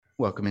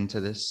Welcome into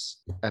this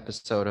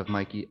episode of the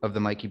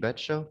MikeyBets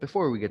Show.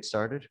 Before we get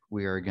started,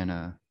 we are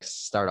gonna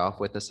start off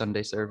with the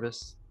Sunday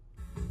service.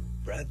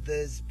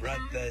 Brothers,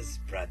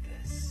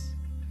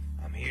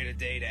 I'm here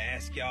today to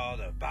ask y'all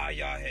to bow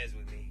your heads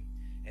with me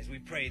as we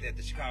pray that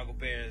the Chicago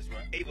Bears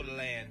were able to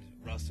land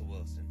Russell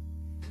Wilson.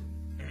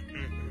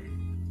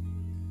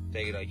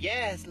 Take it up.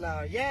 Yes,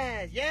 Lord.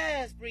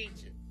 Yes,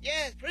 preacher.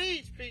 Yes,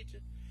 preach, preacher.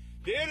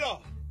 Dear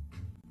Lord,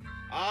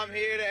 I'm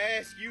here to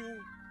ask you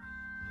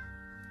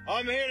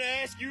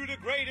the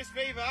greatest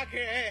favor I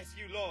can ask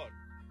you, Lord.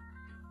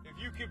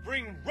 If you could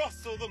bring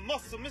Russell the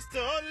Muscle,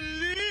 Mr.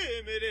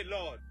 Unlimited,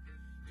 Lord,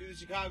 to the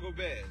Chicago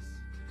Bears.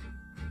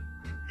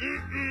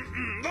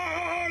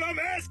 Lord, I'm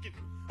asking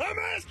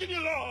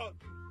you, Lord.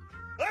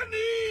 I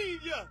need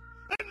you.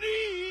 I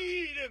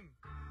need him.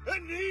 I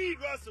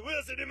need Russell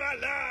Wilson in my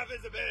life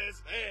as a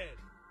Bears fan.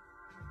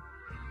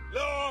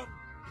 Lord,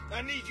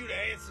 I need you to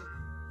answer.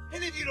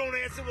 And if you don't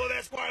answer, well,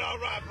 that's quite all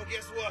right, but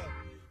guess what?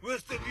 We'll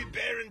still be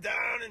bearing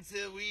down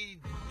until we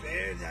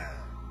bear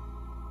down.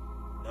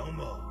 No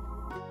more.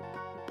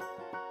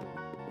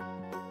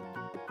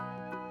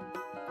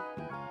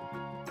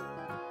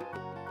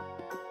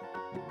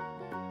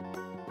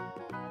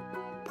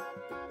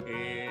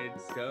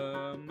 It's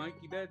the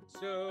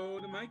MikeyBets Show,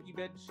 the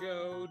MikeyBets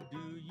Show.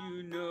 Do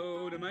you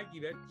know the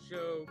MikeyBets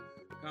Show?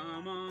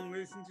 Come on,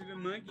 listen to the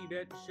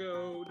MikeyBets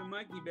Show, the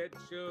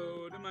MikeyBets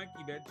Show, the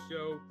MikeyBets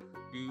Show.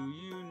 Do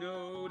you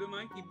know the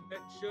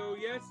MikeyBets Show?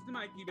 Yes, the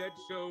MikeyBets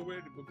Show,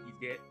 where the bookies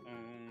get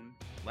on.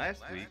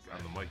 Last week on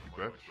the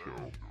MikeyBets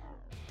Show.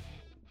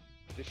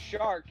 The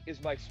shark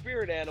is my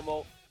spirit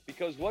animal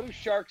because what do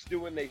sharks do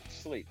when they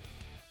sleep?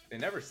 They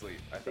never sleep,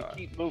 I thought.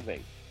 They keep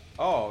moving.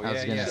 Oh, yeah. I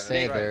was gonna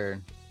say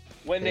right.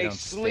 When they don't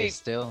sleep,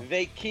 stay still.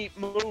 they keep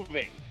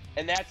moving.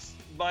 And that's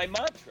my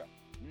mantra.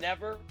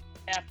 Never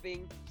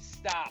effing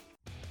stop.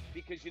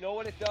 Because you know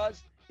what it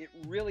does? It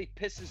really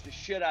pisses the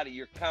shit out of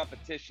your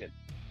competition.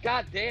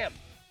 God damn,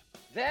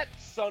 that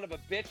son of a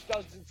bitch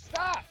doesn't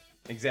stop.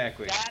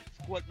 Exactly. That's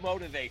what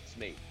motivates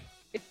me.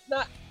 It's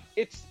not,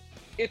 it's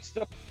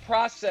the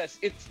process.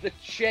 It's the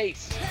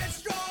chase.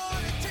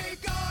 Headstrong to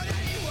take on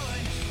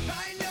anyone.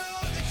 I know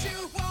that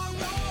you are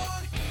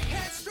wrong.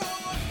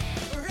 Headstrong.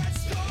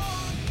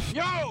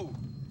 Yo!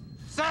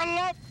 Saddle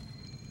up!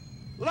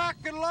 Lock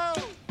and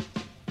load!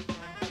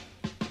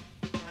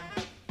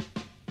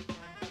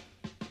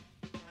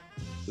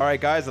 All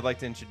right, guys, I'd like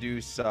to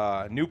introduce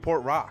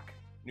Newport Rock.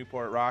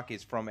 Newport Rock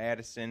is from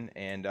Addison,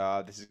 and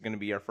this is going to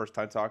be our first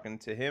time talking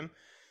to him.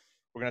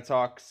 We're going to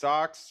talk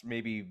Sox,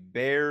 maybe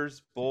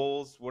Bears,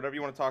 Bulls, whatever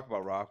you want to talk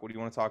about, Rock. What do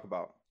you want to talk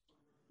about?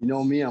 You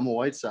know me, I'm a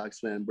White Sox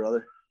fan,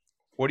 brother.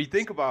 What do you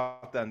think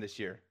about them this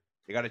year?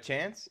 They got a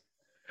chance?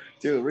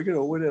 Dude, we're going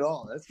to win it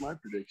all. That's my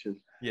prediction.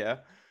 Yeah.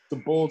 It's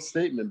a bold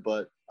statement,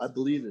 but I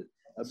believe it.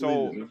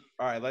 All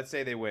right, let's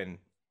say they win.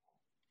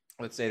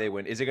 Is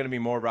it going to be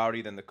more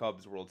rowdy than the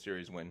Cubs World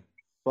Series win?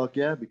 Fuck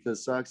yeah,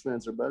 because Sox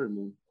fans are better than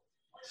me.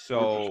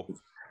 So,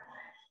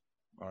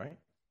 all right.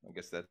 I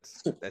guess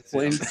that's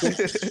Plain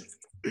it.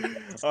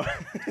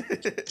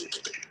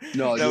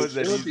 No, That it was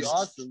would be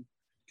awesome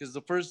because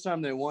the first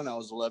time they won, I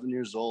was 11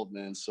 years old,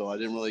 man. So I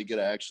didn't really get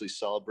to actually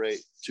celebrate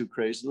too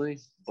crazily.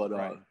 But,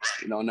 Right.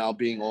 Now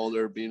being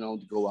older, being able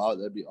to go out,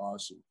 that'd be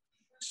awesome.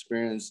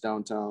 Experience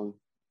downtown,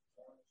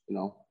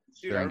 Dude,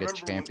 During gets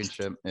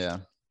championship. Yeah.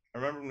 I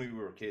remember when we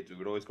were kids, we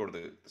would always go to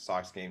the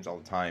Sox games all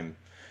the time.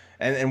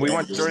 And we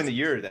went during the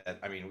year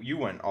you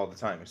went all the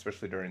time,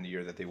 especially during the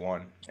year that they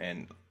won.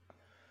 And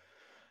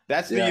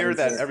that's the year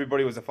that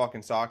everybody was a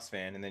fucking Sox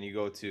fan. And then you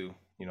go to,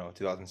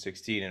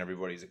 2016 and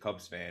everybody's a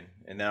Cubs fan.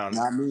 And then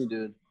not me,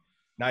 dude.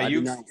 I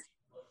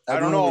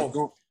don't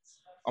know.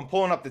 I'm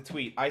pulling up the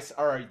tweet.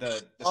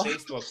 The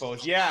Facebook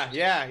post. Yeah.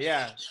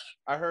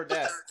 I heard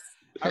that.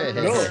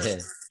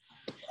 Dude,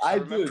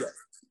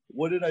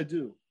 what did I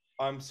do?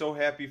 I'm so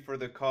happy for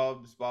the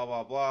Cubs, blah,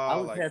 blah, blah. I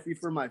was happy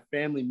for my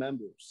family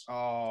members.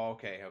 Oh,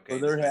 okay. For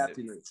their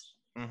happiness.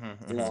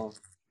 Mm-hmm.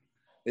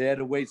 They had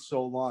to wait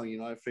so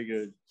long. I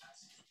figured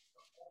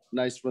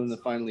nice for them to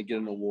finally get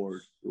an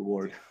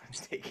reward.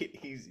 Take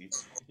it easy.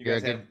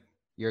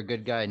 You're a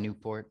good guy,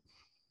 Newport.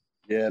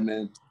 Yeah,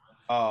 man.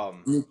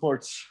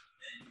 Newports.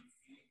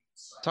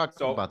 Talk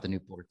about the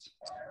Newports.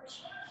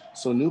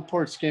 So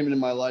Newports came into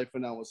my life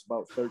when I was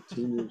about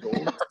 13 years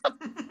old.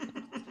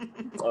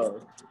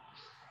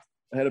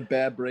 I had a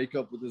bad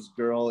breakup with this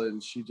girl,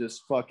 and she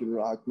just fucking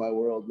rocked my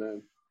world,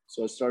 man.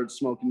 So I started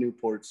smoking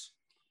Newports.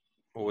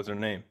 What was her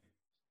name?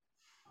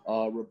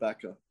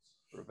 Rebecca.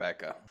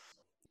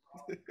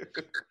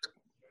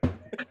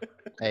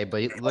 Hey,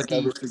 but look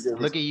at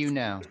you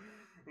now.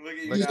 Look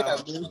at you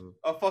now.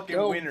 A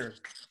fucking winner.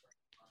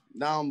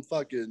 Now I'm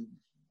fucking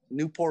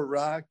Newport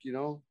Rock,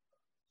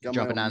 Got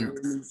jumping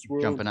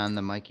on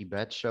the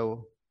MikeyBets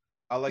Show.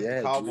 I like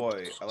the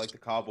cowboy. Dude. I like the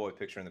cowboy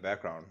picture in the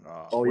background.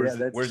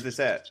 Where's this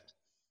at?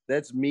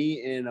 That's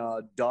me in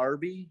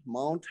Darby,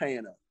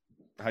 Montana.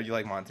 How do you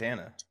like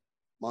Montana?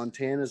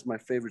 Montana is my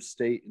favorite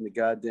state in the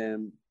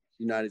goddamn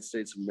United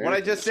States of America.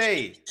 What'd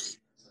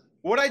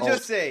I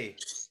just say?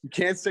 You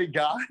can't say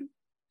God?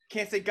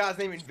 Can't say God's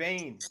name in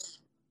vain.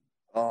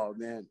 Oh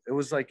man, it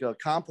was like a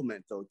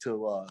compliment though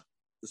to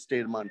the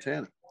state of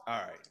Montana. All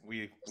right,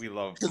 we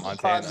love It's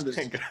Montana. positive.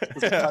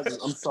 It's positive.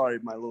 I'm sorry,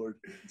 my lord.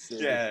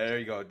 Yeah, there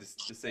you go.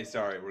 Just say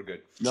sorry. We're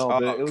good. No,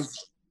 but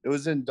it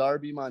was in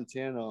Darby,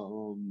 Montana.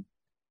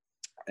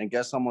 And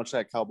guess how much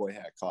that cowboy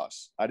hat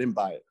costs? I didn't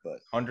buy it, but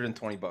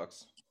 $120.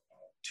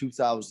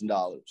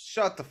 $2,000.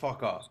 Shut the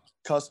fuck up,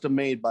 Custom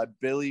made by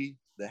Billy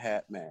the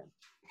Hat Man.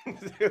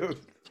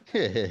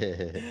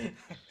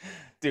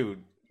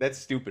 dude. That's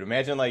stupid.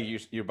 Imagine like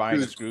you're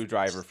buying a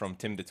screwdriver from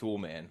Tim the Tool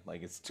Man,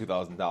 like it's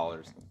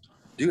 $2,000.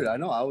 Dude, I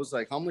know. I was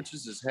like, how much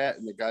is this hat?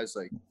 And the guy's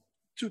like,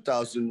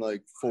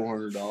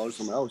 $2,400.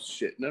 I'm like, oh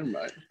shit, never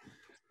mind.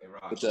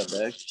 Put that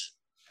back.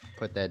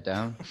 Put that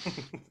down.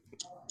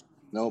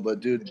 No, but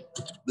dude,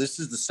 this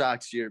is the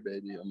Sox year,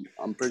 baby.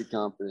 I'm pretty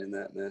confident in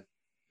that, man.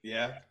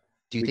 Yeah.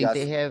 Do you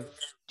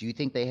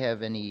think they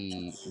have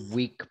any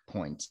weak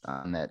points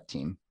on that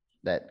team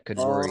that could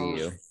worry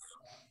you?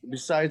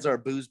 Besides our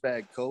booze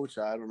bag coach,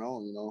 I don't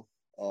know.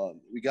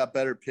 We got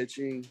better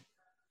pitching.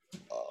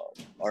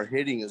 Our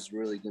hitting is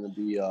really going to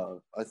be,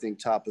 I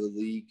think, top of the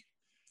league.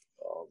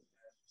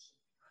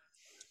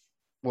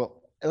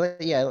 Well,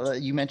 yeah,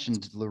 you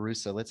mentioned La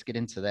Russa. Let's get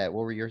into that.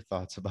 What were your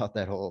thoughts about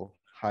that whole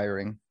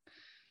hiring?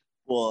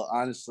 Well,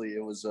 honestly,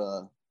 it was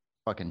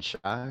Fucking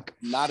shock.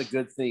 not a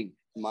good thing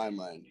in my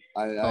mind.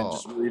 I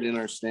just really didn't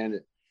understand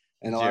it.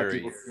 And a lot of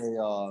people say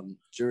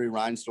Jerry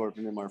Reinsdorf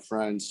and him are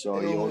friends,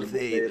 so you owed him a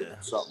favor or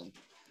something.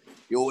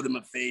 You owed him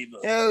a favor.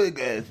 Oh,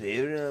 got a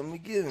favor. I'm gonna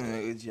give him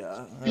a good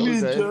job.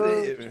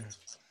 Favor.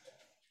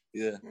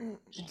 Yeah.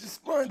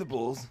 Just find the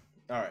Bulls.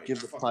 All right. Give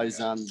the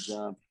Paisan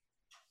the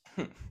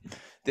job.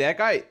 That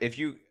guy, if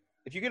you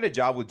get a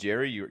job with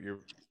Jerry, you're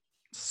pretty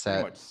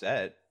Set. much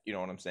set. You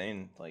know what I'm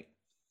saying? Like,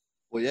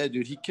 Well, yeah,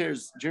 dude, he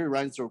cares. Jerry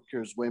Reinsdorf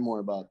cares way more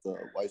about the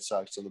White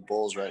Sox than the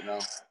Bulls right now.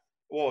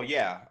 well,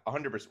 yeah,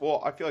 100%.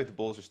 Well, I feel like the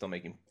Bulls are still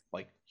making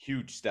like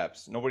huge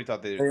steps. Nobody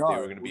thought they were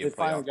going to be a They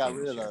finally playoff got team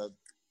rid this year. of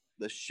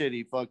the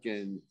shitty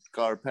fucking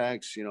car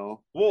packs,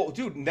 Well,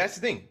 dude, that's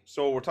the thing.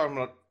 So we're talking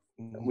about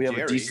We have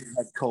Jerry, a decent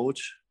head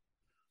coach.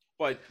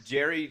 but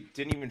Jerry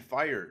didn't even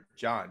fire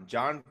John.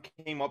 John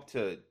came up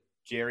to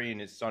Jerry and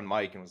his son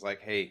Mike and was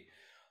like, "Hey,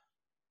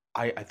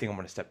 I think I'm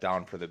going to step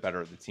down for the better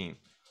of the team."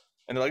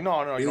 And they're like,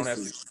 "No, you don't have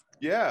to."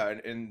 Yeah,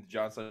 and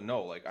John said,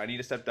 "No, like I need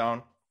to step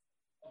down."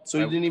 So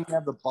he didn't even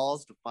have the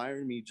balls to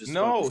fire me. He's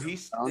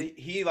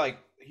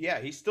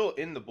still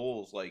in the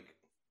Bulls. Like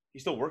he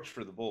still works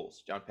for the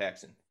Bulls. John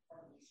Paxson.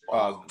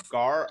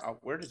 Gar,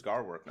 where does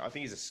Gar work now? I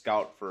think he's a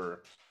scout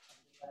for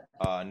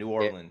New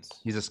Orleans.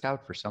 He's a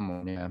scout for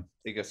someone, yeah. I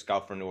think a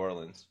scout for New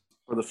Orleans.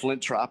 For the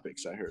Flint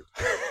Tropics, I heard.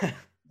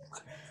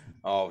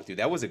 Oh, dude,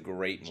 that was a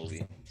great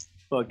movie.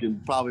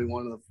 Fucking probably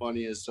one of the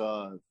funniest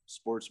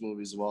sports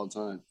movies of all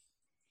time.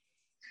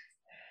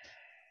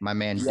 My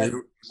man,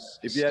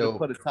 If you had to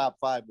put a top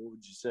 5, what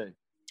would you say?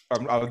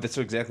 That's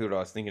exactly what I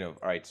was thinking of.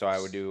 All right, so I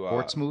would do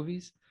sports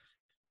movies.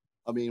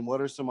 I mean,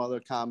 what are some other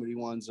comedy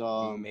ones?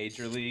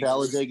 Major League,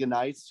 Talladega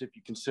Nights, if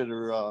you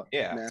consider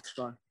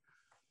NASCAR.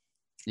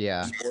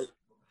 Yeah.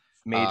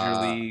 Major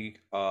League,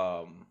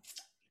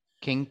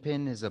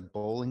 Kingpin is a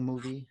bowling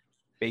movie.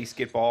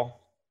 basketball.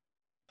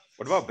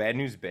 What about Bad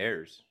News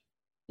Bears?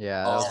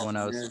 Yeah, that was one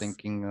I was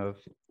thinking of.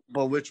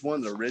 But which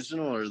one, the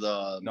original or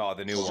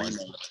the new one?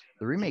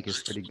 The remake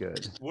is pretty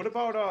good. What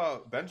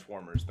about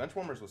Benchwarmers?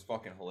 Benchwarmers was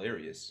fucking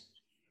hilarious.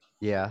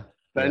 Yeah.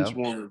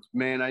 Benchwarmers.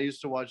 Man, I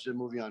used to watch that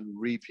movie on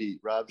repeat.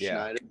 Rob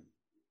Schneider.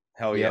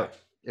 Hell yeah.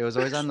 It was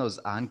always on those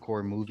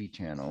Encore movie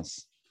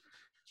channels.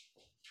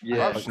 Yeah.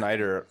 Rob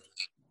Schneider.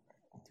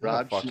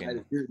 Rob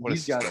Schneider.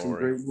 He's got some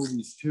great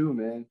movies too,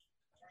 man.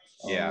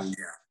 Yeah.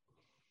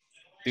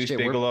 Deuce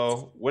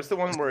Bigelow. What's the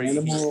one where he's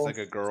like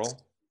a girl?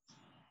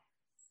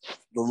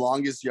 The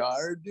Longest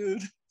Yard,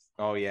 dude.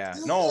 Oh yeah.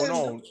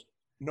 No.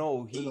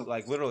 He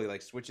like literally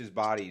like switches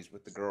bodies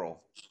with the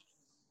girl.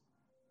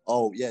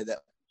 Oh yeah, that.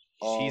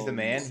 She's the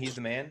man. He's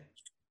the man.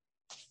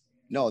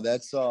 No,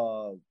 that's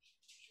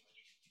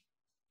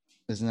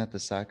Isn't that the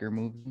soccer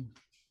movie?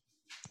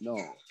 No,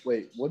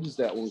 wait. What is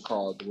that one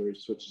called where he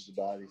switches the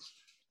bodies?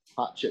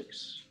 Hot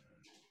Chicks.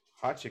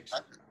 Hot Chicks.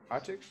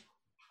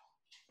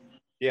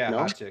 Yeah, No?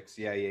 Hot Chicks.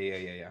 Yeah.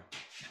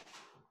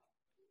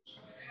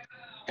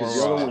 Because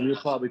the other one you're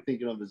probably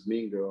thinking of is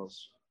Mean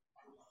Girls.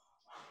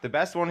 The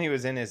best one he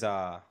was in is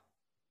what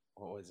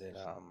was it?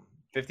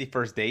 50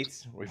 First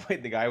Dates. We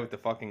played the guy with the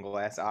fucking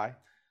glass eye.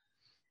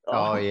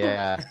 Oh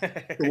yeah.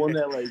 The one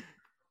that like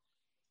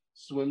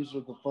swims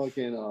with the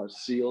fucking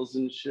seals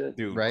and shit.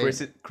 Dude, right?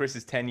 Chris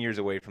is 10 years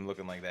away from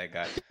looking like that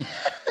guy.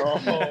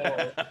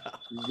 Oh,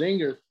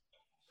 zinger.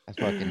 I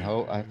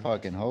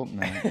fucking hope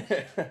not.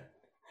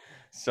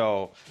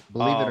 So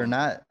Believe it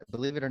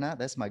or not,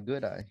 that's my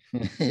good eye.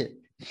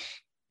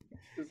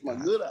 It's my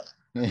good eye.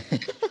 you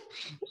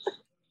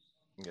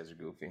guys are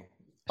goofy.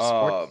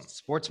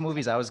 Sports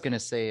movies, I was gonna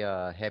say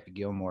Happy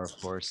Gilmore, of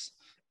course.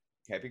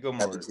 Happy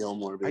Gilmore.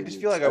 Baby. I just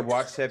feel like I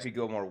watched Happy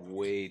Gilmore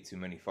way too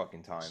many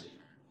fucking times.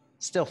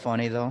 Still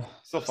funny though.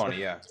 Still funny,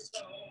 yeah.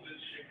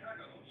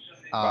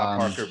 Bob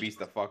Parker beats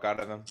the fuck out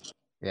of them.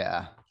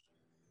 Yeah.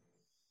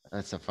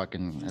 That's a good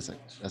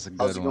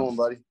How's it one. going,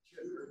 buddy?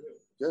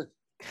 Good.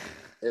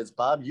 It's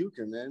Bob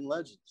Euchre, man.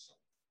 Legends.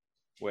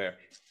 Where?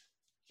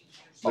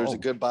 There's a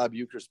good Bob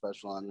Euchre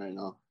special on right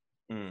now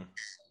Mm.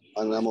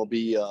 on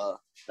MLB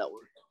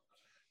Network.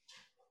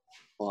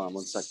 Hold on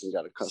 1 second.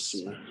 Got a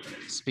customer.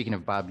 Speaking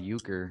of Bob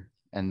Euchre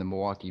and the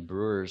Milwaukee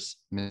Brewers,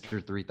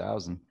 Mr.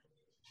 3000.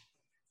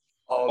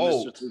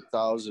 Oh, Mr.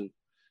 3000.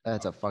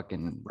 That's a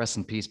fucking rest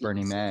in peace,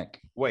 Bernie Mac.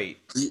 Wait.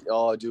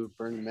 Oh, dude,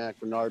 Bernie Mac,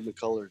 Bernard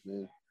McCullers,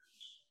 man.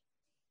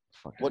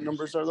 Fucking What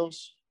numbers are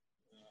those?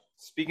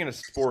 Speaking of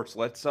sports,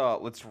 let's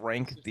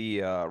rank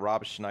the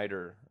Rob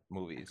Schneider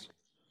movies.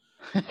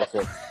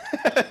 Okay.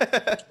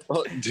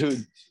 Oh,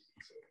 dude.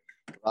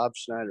 Rob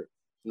Schneider.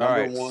 All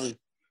Number right. 1,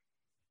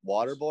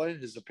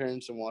 Waterboy. His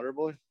appearance in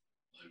Waterboy.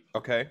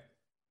 Okay.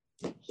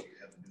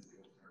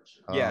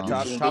 Yeah,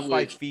 top Um,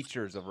 5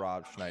 features of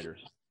Rob Schneider.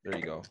 There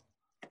you go.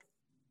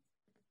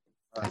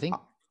 I think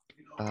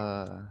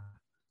Oh,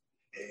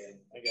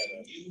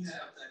 yeah.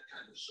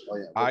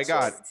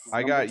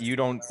 I got you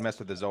don't mess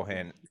with the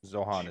Zohan.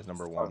 Zohan is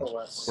number 1.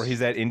 Where he's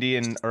that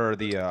Indian or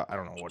the I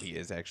don't know what he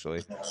is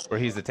actually. Where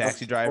he's the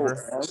taxi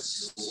driver.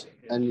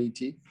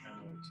 NET.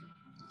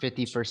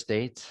 50 First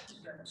Dates.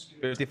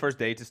 51st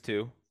Dates is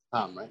 2.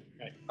 Tom,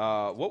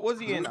 right? What was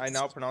he in? I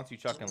Now Pronounce You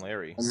Chuck and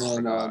Larry. And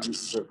then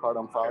the card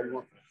on file you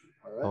want?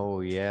 All right. Oh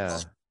yeah.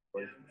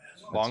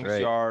 Longest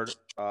right. Yard.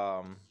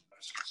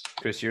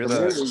 Chris, you're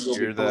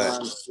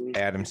the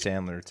Adam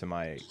Sandler to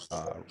my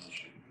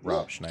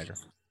Rob Schneider.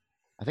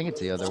 I think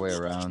it's the other way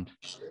around.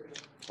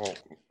 Well,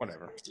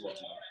 whatever.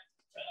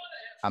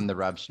 I'm the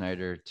Rob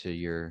Schneider to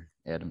your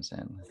Adam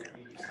Sandler.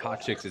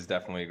 Hot Chicks is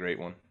definitely a great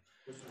one.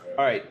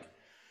 All right.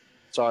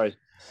 Sorry.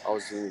 I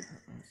was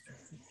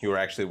You were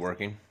actually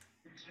working.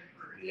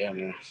 yeah,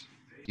 man.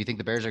 Do you think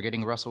the Bears are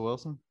getting Russell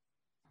Wilson?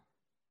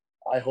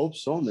 I hope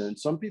so, man.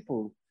 Some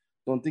people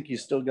don't think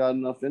he's still got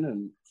enough in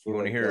him You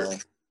wanna hear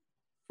it?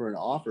 for an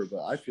offer,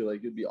 but I feel like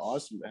it'd be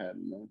awesome to have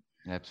him, man.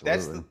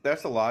 Absolutely.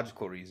 That's the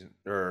logical reason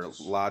or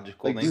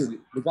logical Like, thing.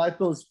 dude, the guy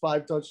throws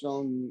 5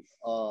 touchdown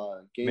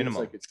games Minimum.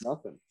 like it's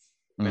nothing,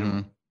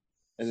 Mhm.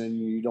 and then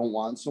you don't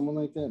want someone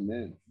like that,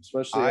 man.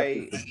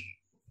 Especially after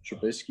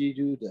Trubisky,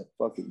 dude, that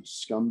fucking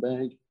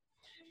scumbag.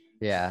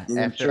 Yeah. You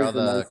know, After sure all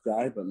he's a the nice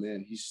guy, but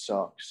man, he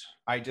sucks.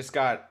 I just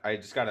got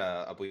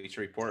a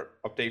Bleacher Report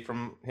update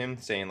from him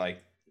saying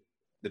like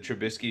the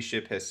Trubisky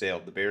ship has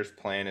sailed. The Bears'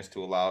 plan is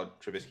to allow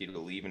Trubisky to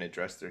leave and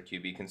address their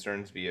QB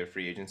concerns via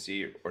free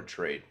agency or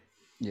trade.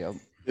 Yep.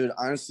 Dude,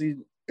 honestly,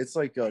 it's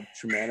like a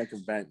traumatic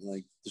event,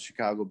 like the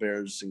Chicago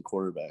Bears and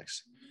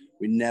quarterbacks.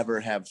 We never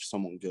have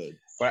someone good.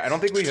 But I don't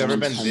think we've ever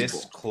been this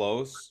Unbelievable.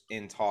 close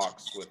in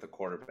talks with a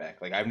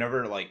quarterback. Like I've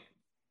never like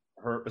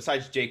heard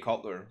besides Jay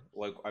Cutler,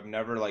 like I've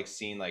never like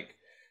seen like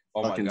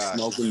oh Fucking my gosh,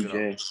 smoking this is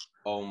gonna Jay.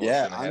 almost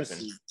Yeah, gonna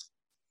honestly,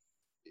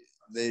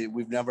 happen.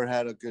 we've never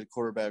had a good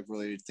quarterback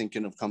really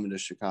thinking of coming to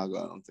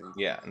Chicago. I don't think.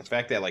 Yeah, and the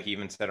fact that like he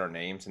even said our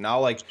names and now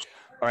like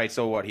all right,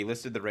 so what? He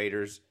listed the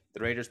Raiders.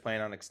 The Raiders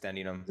plan on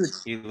extending him.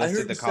 He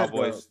listed the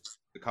Cowboys.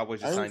 The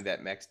Cowboys just signed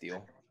that max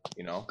deal.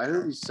 You know I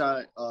heard he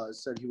said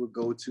he would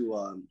go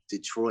to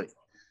Detroit.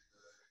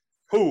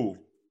 who?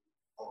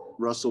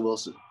 Russell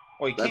Wilson.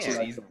 Well, he That's what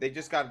I can't. They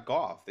just got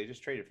Goff. They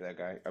just traded for that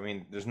guy. I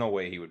mean, there's no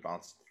way he would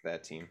bounce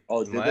that team.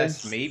 Oh, did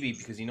unless they? maybe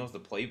because he knows the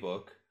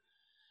playbook,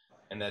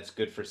 and that's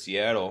good for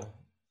Seattle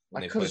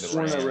when I they could play have the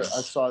sworn Rams.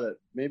 I saw that.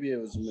 Maybe it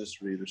was a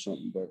misread or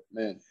something, but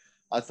man,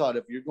 I thought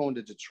if you're going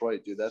to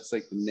Detroit, dude, that's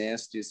like the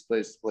nastiest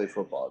place to play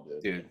football,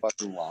 dude. Dude.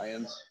 Fucking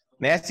Lions.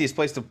 Nastiest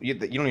place to you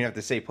don't even have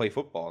to say play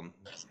football.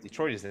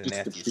 Detroit is the Just the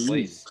nastiest bees.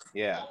 place.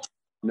 Yeah.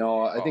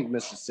 No, I Oh. think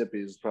Mississippi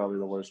is probably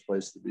the worst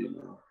place to be,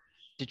 man.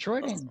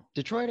 Detroit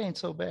ain't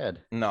so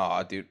bad.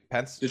 No, dude.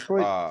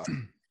 Detroit.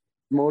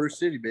 Motor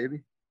City,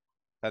 baby.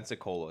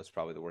 Pensacola is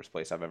probably the worst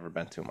place I've ever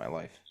been to in my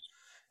life.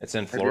 It's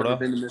in Have you ever Florida.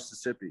 been to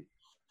Mississippi?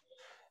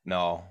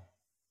 No.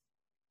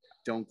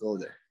 Don't go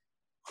there.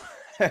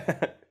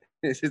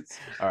 It's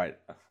All right.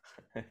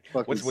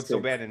 fucking What's so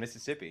sick. bad in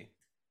Mississippi?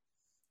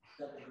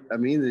 I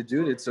mean,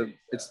 dude, it's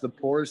the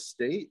poorest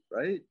state,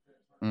 right?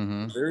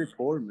 Mm-hmm. Very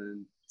poor,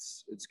 man.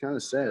 It's kind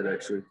of sad,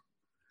 actually.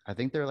 I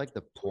think they're like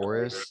the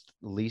poorest,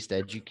 least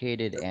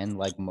educated, and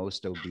like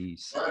most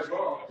obese.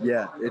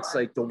 Yeah, it's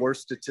like the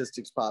worst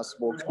statistics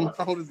possible come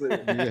out of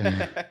it.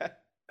 Yeah.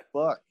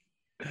 Fuck.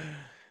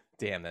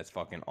 Damn, that's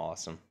fucking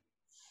awesome.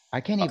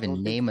 I can't I even don't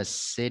think- name a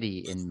city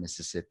in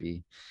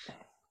Mississippi.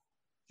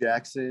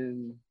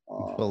 Jackson,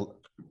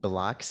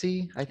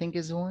 Biloxi, I think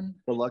is the one.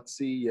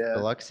 Biloxi, yeah.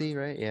 Biloxi,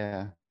 right?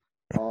 Yeah.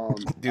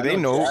 Do I they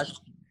know?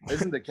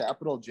 Isn't the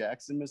capital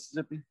Jackson,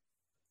 Mississippi?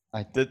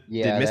 Did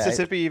Yeah,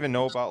 Mississippi even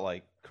know about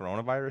like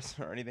coronavirus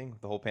or anything?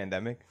 The whole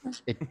pandemic?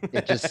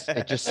 It just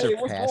Hey, what's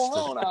surpassed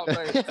going on out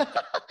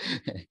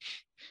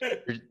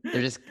it.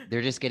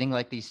 They're just getting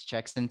like these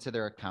checks into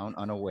their account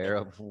unaware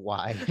of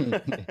why.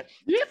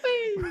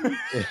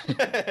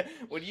 Yippee!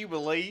 Would you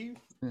believe?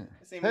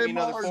 This ain't gonna be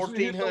another Mars,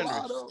 we hit the 1400.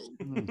 lotto.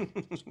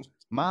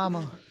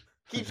 Mama.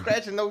 Keep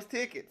scratching those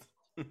tickets.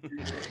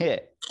 Yeah.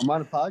 I'm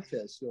on a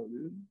podcast show,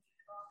 dude.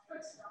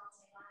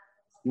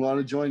 You want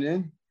to join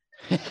in?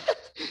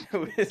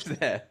 Who is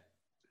that?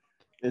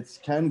 It's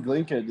Ken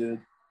Glinka,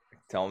 dude.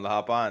 Tell him to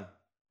hop on.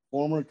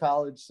 Former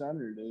college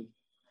center, dude.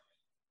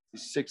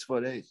 He's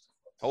 6'8".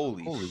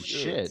 Holy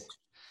shit.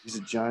 He's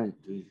a giant,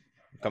 dude.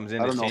 Comes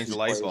in I to don't know change if the he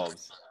light plays.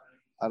 bulbs.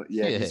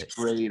 He's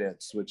great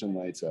at switching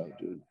lights out,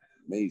 dude.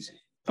 Amazing.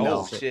 Oh,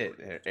 No. shit.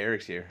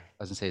 Eric's here.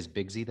 I was gonna say, is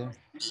Bigsy there?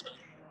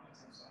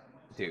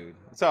 Dude.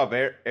 What's up,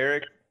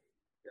 Eric?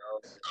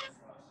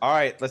 All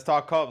right, let's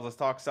talk Cubs. Let's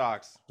talk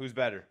Sox. Who's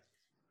better?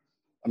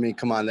 I mean,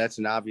 come on. That's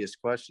an obvious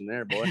question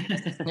there, boy.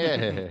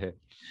 Yeah.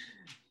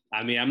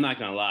 I mean, I'm not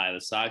gonna lie.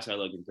 The Sox are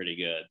looking pretty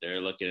good.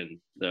 They're looking,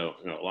 though,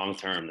 long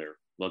term, they're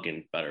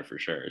looking better for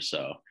sure.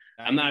 So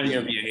I'm not even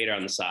gonna be a hater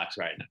on the Sox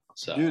right now.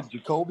 So, Dude,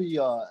 Jacoby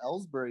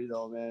Ellsbury,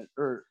 though, man,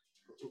 or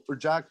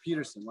Jock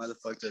Peterson. Why the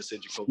fuck did I say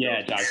Jacoby?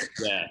 yeah,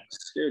 Ellsbury?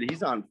 Dude,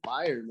 he's on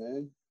fire,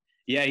 man.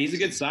 Yeah, he's a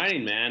good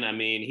signing, man. I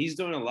mean, he's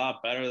doing a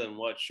lot better than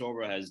what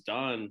Schwarber has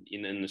done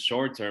in the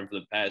short term for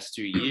the past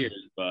 2 years.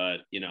 But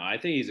I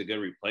think he's a good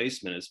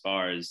replacement as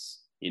far as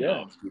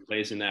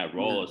replacing that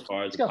role. As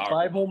far as he's got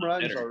 5 home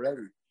runs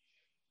already.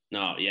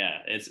 No, yeah,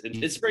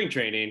 it's spring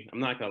training. I'm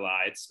not gonna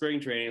lie, it's spring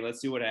training.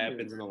 Let's see what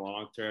happens in the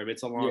long term.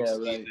 It's a long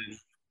season. Right.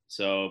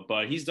 So,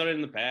 but he's done it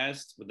in the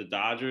past with the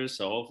Dodgers.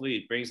 So hopefully,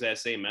 he brings that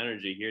same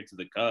energy here to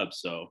the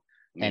Cubs. So,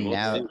 and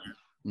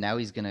now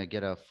he's gonna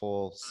get a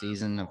full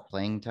season of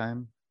playing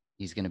time.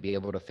 He's gonna be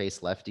able to face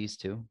lefties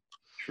too.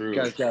 True. You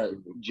guys got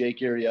Jake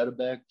Arrieta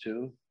back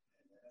too.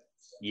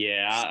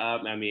 Yeah,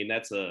 I mean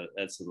that's a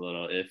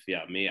little iffy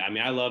on me. I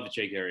mean, I love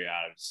Jake Arrieta,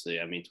 obviously.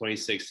 I mean,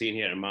 2016 he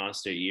had a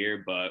monster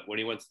year, but when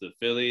he went to the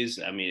Phillies,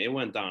 I mean, it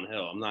went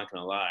downhill. I'm not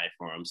gonna lie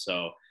for him.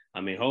 So,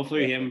 I mean,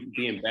 hopefully him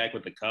being back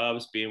with the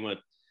Cubs, being with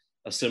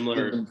a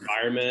similar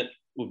environment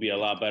would be a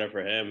lot better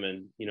for him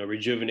and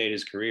rejuvenate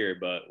his career.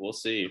 But we'll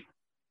see.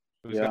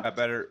 Who's got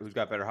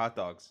better hot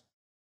dogs?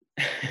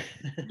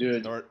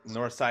 Dude,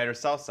 north side or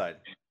south side?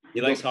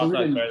 He likes hot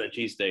dogs better than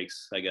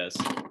cheesesteaks, I guess.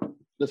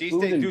 The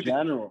food in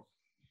general.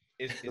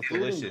 It's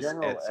delicious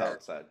at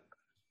south side.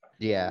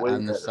 Yeah,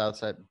 on the south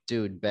side,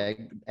 dude.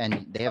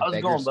 And they have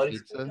Beggar's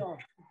Pizza.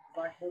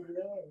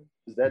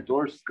 Is that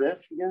door stiff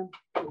again?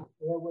 Yeah,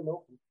 we're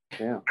open.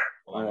 Yeah.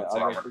 All right,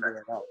 I'll figure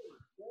it out.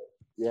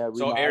 Yeah.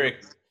 So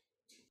Eric,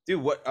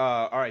 dude, what?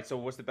 All right. So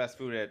what's the best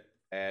food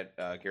at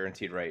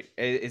Guaranteed Rate?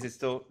 Is it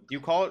still? Do you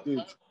call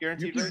it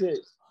Guaranteed Rate?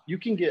 You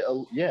can get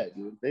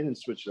dude. They didn't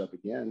switch it up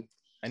again.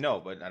 I know,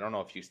 but I don't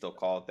know if you still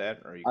call it that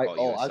or you I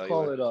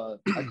call it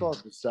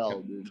the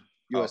cell, dude.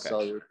 US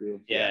Cellular.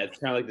 Yeah, it's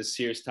kind of like the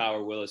Sears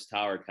Tower, Willis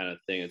Tower kind of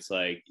thing. It's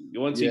like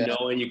once you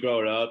know and you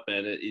grow it up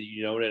and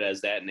you know it as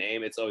that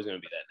name, it's always going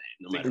to be that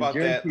name. No matter about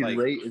that, Guaranteed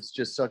Rate is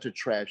just such a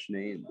trash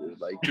name, dude.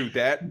 Like, dude,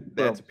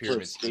 that's a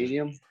pyramid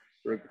stadium,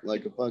 for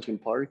like a fucking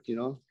park,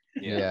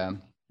 Yeah,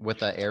 with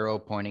the arrow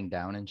pointing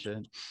down and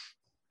shit.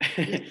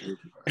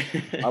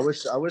 I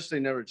wish they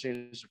never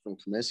changed it from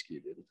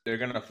Comiskey, dude. They're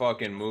gonna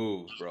fucking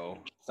move, bro.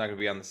 It's not gonna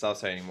be on the south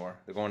side anymore.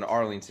 They're going to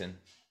Arlington.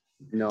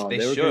 No, they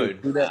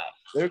should.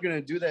 They're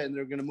gonna do that, and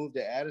they're gonna move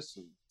to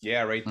Addison.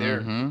 Yeah, right there.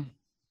 Mm-hmm.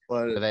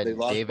 But they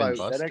lost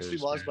that actually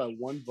lost by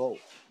 1 vote.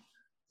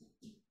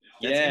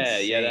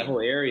 Yeah, that whole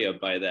area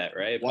by that,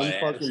 right? One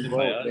fucking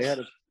vote.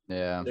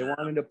 They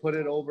wanted to put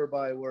it over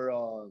by where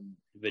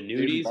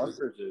Venutis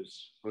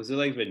is. Was it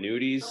like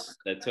Venutis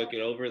that took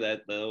it over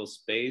that little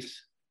space?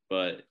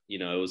 But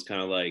it was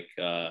kind of like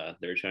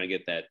they were trying to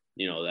get that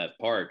that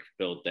park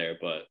built there,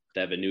 but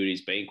that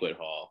Venutis banquet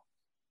hall.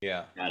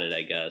 Yeah, got it.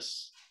 I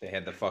guess they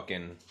had the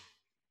fucking.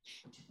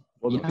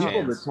 Well, the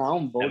people of the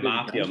town voted. The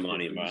mafia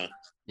money, man.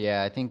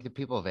 Yeah, I think the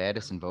people of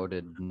Addison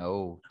voted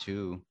no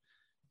too.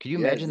 Could you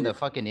imagine the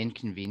fucking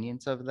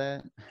inconvenience of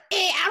that?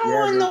 Hey, I don't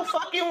want no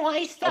fucking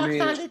White Sox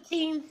on the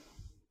team.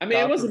 I mean,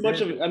 it wasn't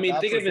much of. I mean,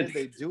 think of it.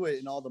 They do it,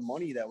 and all the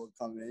money that would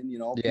come in.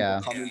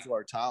 People come into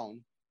our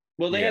town.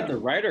 Well, they had the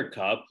Ryder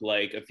Cup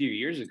like a few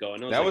years ago,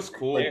 and that was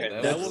cool.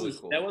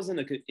 That wasn't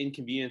an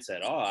inconvenience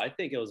at all. I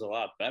think it was a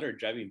lot better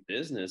driving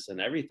business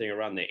and everything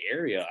around the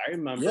area. I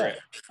remember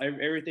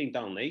everything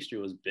down Lake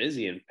Street was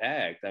busy and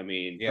packed. I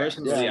mean,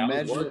 personally,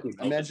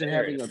 imagine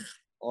having a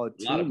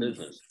lot of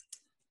business.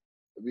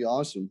 It'd be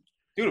awesome.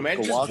 Dude,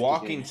 imagine just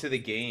walking to the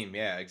game.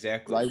 Yeah,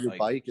 exactly. Ride your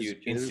bike.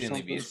 You'd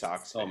instantly be a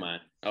Sox fan. Oh, man.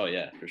 Oh,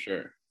 yeah, for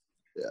sure.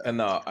 Yeah.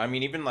 And I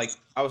mean, even like,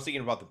 I was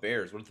thinking about the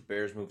Bears. What if the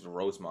Bears moved to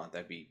Rosemont?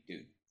 That'd be,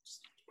 dude,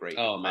 great.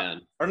 Oh,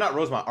 man. Or not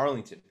Rosemont,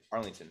 Arlington.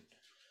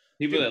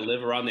 People that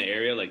live around the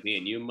area, like me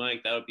and you,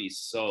 Mike, that would be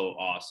so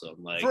awesome.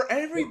 Like for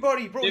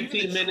everybody, bro.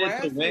 15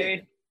 minutes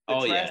away.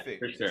 Traffic,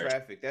 for sure.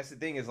 Traffic. That's the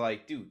thing is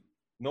like, dude,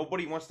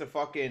 nobody wants to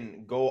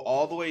fucking go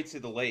all the way to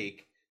the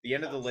lake. The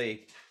end of the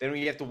lake, then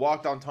we have to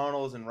walk down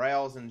tunnels and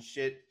rails and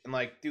shit. And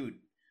like, dude,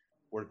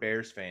 we're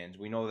Bears fans.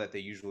 We know that they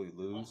usually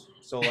lose.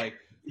 So like,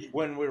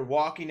 when we're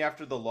walking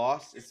after the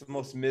loss, it's the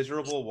most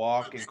miserable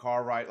walk and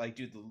car ride. Like,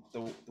 dude,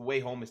 the way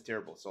home is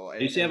terrible. So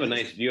you have a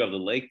nice view of the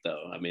lake,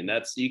 though. I mean,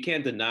 you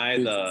can't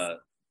deny the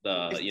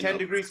 10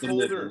 degrees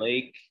colder.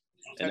 Lake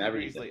and 10 degrees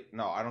everything. late.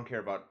 No, I don't care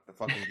about the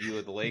fucking view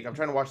of the lake. I'm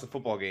trying to watch the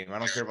football game. I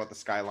don't care about the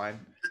skyline.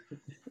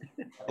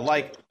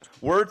 Like,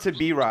 word to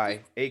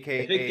B-Rye,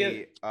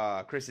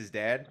 a.k.a. Chris's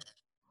dad,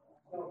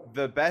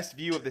 the best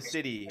view of the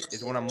city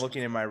is when I'm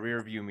looking in my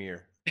rear view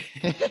mirror.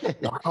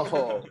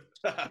 Oh,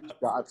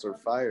 shots are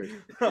fired.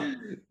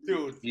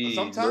 Dude,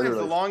 sometimes literally.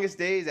 the longest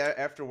days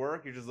after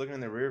work, you're just looking in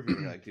the rear view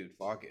and you're like, dude,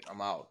 fuck it,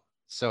 I'm out.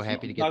 So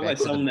happy to get Talk back like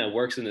to someone the... that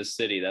works in the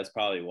city. That's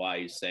probably why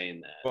he's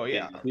saying that. Well,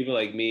 yeah. People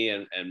like me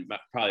and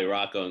probably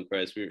Rocco and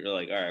Chris, we were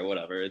like, all right,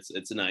 whatever.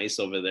 It's nice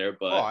over there,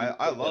 but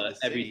I love the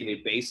city.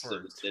 everything based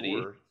on the city.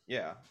 Tour.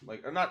 Yeah,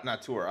 like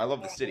not tour. I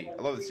love the city.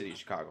 I love the city of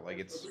Chicago. Like,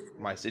 it's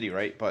my city,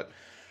 right? But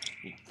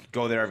you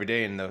go there every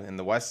day in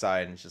the West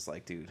Side, and it's just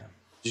like, dude.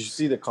 Did you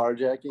see the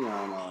carjacking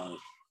on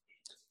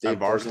Dave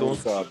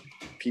Barstool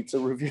pizza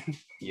review?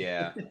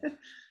 Yeah.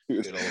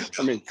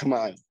 I mean, come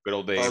on. Good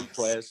old days.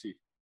 Classy.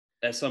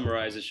 That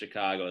summarizes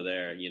Chicago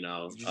there, You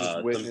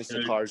just witnessed the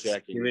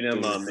carjacking. Giving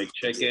them a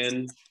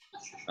McChicken,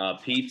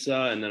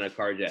 pizza, and then a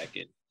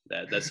carjacking.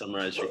 That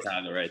summarizes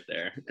Chicago right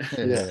there.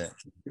 Yeah.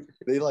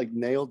 They like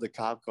nailed the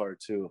cop car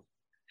too.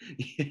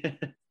 Idiots,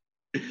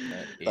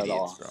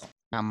 bro.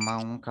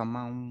 Come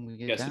on. We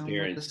get Guest down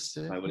appearance.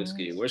 with My the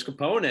whiskey. Where's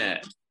Capone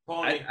at?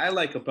 I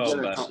like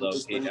Capone best, low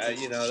key.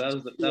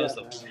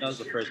 That was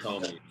the first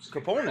homie.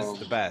 Capone is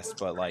the best,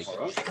 but like,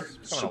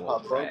 it's a little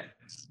fat.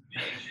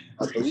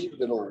 I believe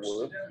it'll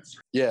work.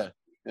 Yeah.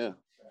 All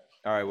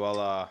right,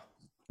 well,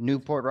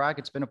 Newport Rock,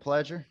 it's been a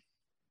pleasure.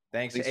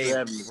 Thanks for hey,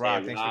 having me.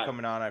 Rock. Thanks for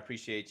coming on. I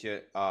appreciate you.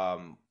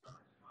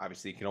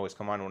 Obviously, you can always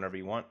come on whenever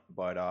you want,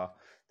 but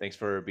thanks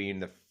for being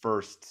the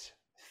first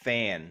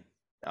fan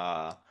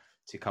to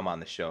come on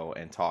the show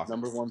and talk.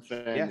 Number one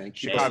fan. Yeah, man.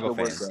 Chicago Keep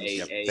up fans. the work,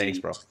 guys. Yep. Thanks,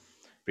 bro.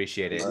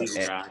 Appreciate it.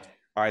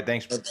 All right,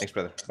 thanks,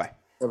 brother. Bye.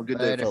 Have a good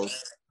day, Later.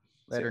 fellas.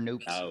 Later,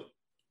 Noops. Out.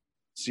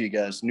 See you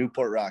guys.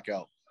 Newport Rock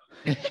out.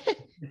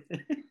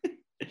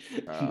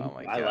 Oh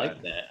my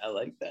god, I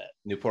like that.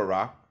 Newport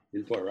Rock.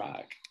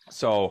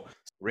 So,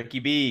 Ricky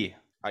B,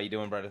 how you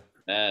doing, brother?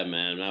 Yeah,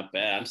 man, not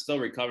bad. I'm still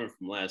recovering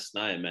from last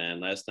night, man.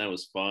 Last night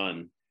was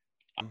fun.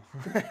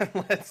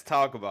 Let's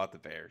talk about the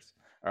Bears.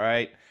 All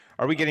right,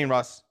 are we getting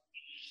Russ?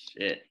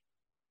 Shit.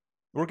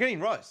 We're getting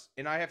Russ,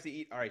 and I have to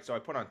eat. All right, so I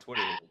put on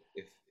Twitter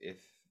if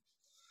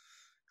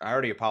I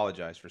already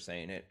apologized for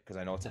saying it because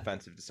I know it's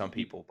offensive to some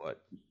people,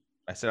 but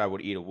I said I would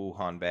eat a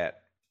Wuhan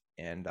bat,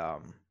 and I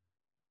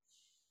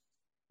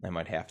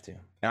might have to.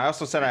 And I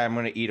also said I'm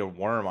going to eat a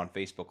worm on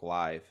Facebook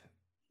Live.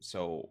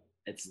 So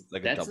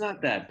that's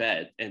not that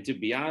bad. And to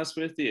be honest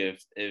with you,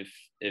 if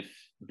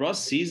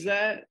Russ sees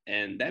that,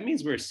 and that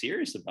means we're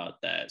serious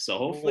about that. So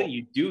hopefully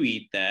you do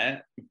eat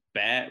that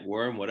bat,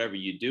 worm, whatever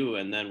you do,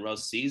 and then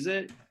Russ sees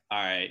it. All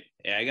right,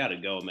 yeah, I gotta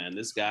go, man.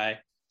 These guys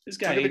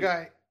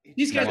are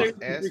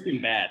freaking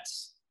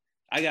bats.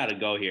 I gotta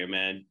go here,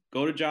 man.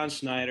 Go to John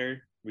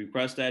Schneider,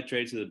 request that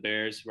trade to the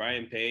Bears.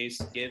 Ryan Pace,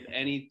 give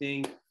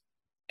anything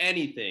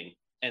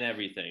and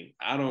everything.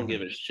 I don't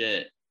give a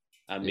shit.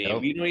 I mean,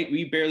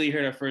 we barely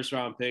heard our first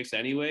round picks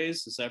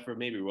anyways, except for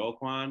maybe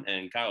Roquan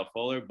and Kyle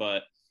Fuller,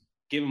 but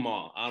give them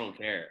all. I don't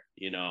care.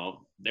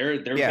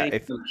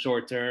 They're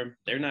short term.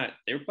 They're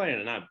planning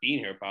on not being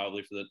here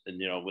probably for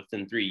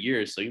within 3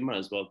 years. So you might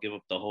as well give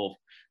up the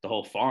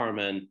whole farm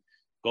and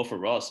go for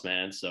Russ,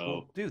 man.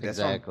 So dude, that's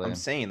what I'm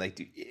saying. Like,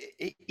 dude,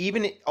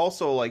 even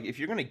also like if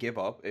you're gonna give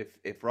up,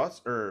 if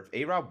Russ or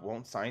if A-Rob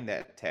won't sign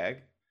that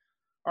tag,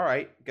 all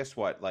right, guess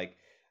what? Like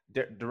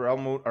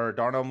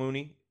Darnell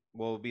Mooney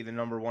will be the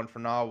number one for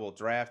now. We'll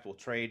draft, we'll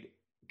trade.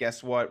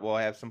 Guess what? We'll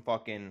have some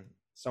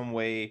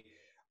way.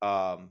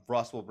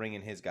 Russ will bring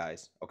in his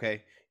guys.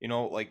 Okay,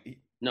 it's like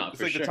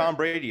the Tom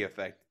Brady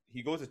effect.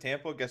 He goes to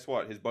Tampa. Guess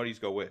what? His buddies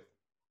go with.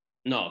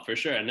 No, for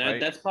sure, and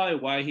that's probably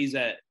why he's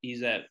at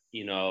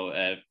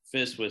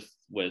fist with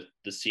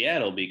the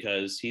Seattle,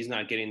 because he's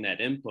not getting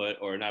that input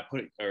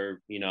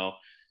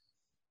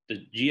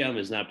the GM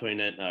is not putting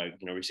that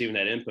receiving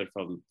that input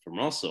from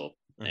Russell.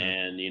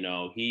 And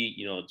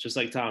he just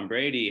like Tom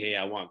Brady, hey,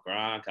 I want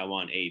Gronk, I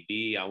want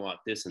AB, I want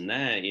this and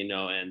that,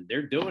 and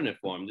they're doing it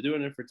for him. They're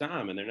doing it for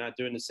Tom, and they're not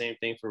doing the same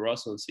thing for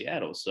Russell in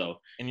Seattle. So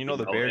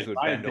the Bears would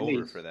bend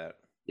over for that.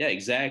 Yeah,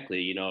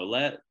 exactly.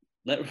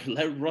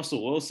 Let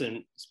Russell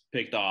Wilson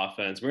pick the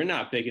offense. We're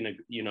not picking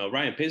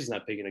Ryan Pace is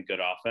not picking a good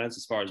offense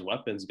as far as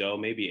weapons go.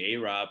 Maybe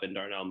A-Rob and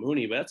Darnell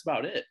Mooney, but that's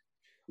about it.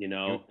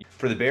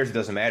 For the Bears, it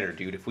doesn't matter,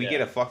 dude. If we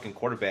get a fucking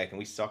quarterback and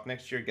we suck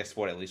next year, guess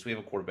what? At least we have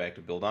a quarterback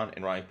to build on,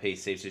 and Ryan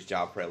Pace saves his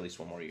job for at least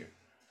one more year.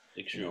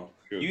 True.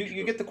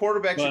 You get the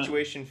quarterback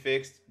situation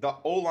fixed, the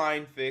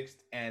O-line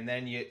fixed, and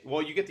then you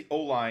get the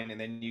O-line, and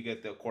then you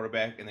get the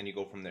quarterback, and then you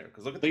go from there.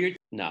 Because look at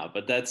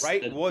but that's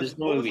right. What was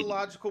the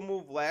logical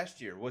move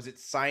last year? Was it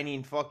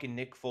signing fucking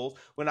Nick Foles?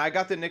 When I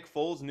got the Nick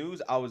Foles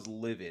news, I was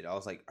livid. I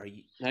was like, "Are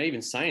you not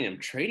even signing him?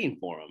 Trading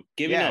for him?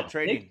 Giving up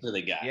trading for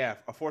the guy? Yeah,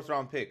 a 4th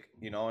round pick.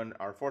 And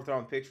our 4th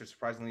round picks are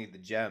surprisingly the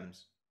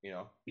gems.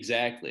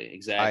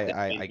 Exactly.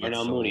 I get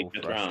so Mooney,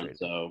 frustrated. round,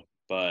 so.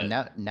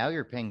 But now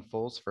you're paying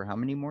Foles for how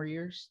many more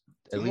years?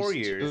 Two more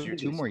years.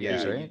 Two more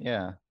years, Yeah. right?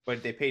 Yeah.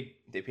 But they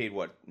paid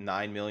what,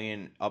 $9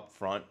 million up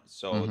front,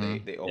 so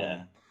they owe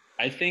him.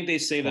 I think they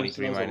save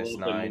 23 themselves a minus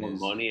little bit 9 more is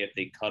money if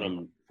they cut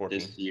him 14.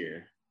 this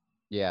year.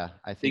 Yeah,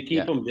 I If they think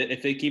keep him.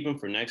 If they keep him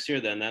for next year,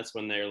 then that's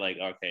when they're like,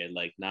 okay,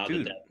 like now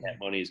Dude. that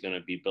money is going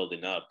to be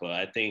building up. But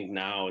I think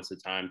now it's the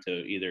time to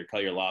either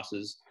cut your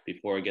losses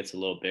before it gets a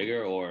little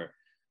bigger, or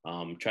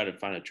try to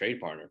find a trade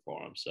partner for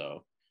him.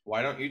 So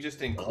why don't you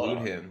just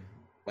include him?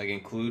 Like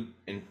include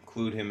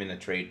him in a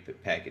trade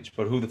package.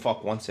 But who the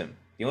fuck wants him?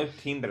 The only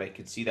team that I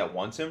could see that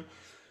wants him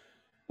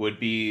would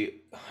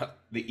be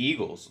the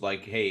Eagles.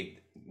 Like, hey,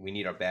 we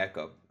need our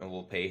backup, and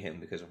we'll pay him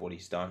because of what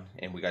he's done.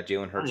 And we got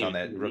Jalen Hurts on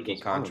that rookie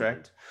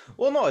contract.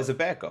 Well, no, as a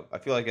backup. I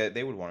feel like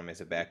they would want him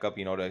as a backup,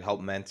 to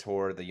help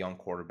mentor the young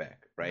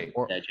quarterback, right?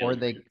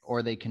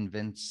 Or they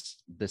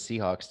convince the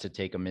Seahawks to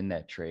take him in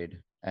that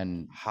trade.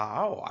 And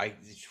how?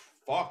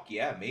 Fuck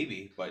yeah,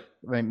 maybe, but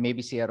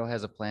maybe Seattle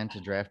has a plan to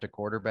draft a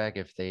quarterback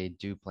if they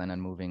do plan on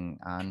moving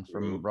on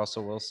from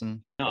Russell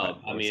Wilson. No,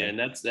 I mean, and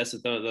that's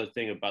the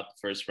thing about the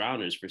first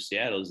rounders for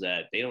Seattle is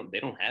that they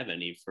don't have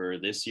any for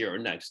this year or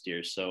next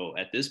year. So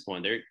at this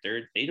point,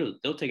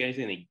 they'll take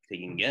anything they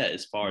can get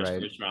as far as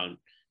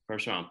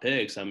first round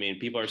picks. I mean,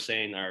 people are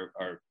saying our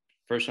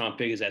first round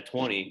pick is at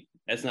 20.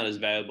 That's not as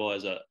valuable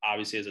as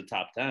obviously as a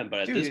top 10, but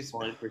at this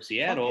point for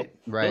Seattle,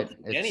 right,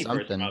 any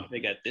first round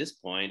pick at this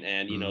point,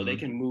 and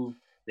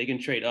they can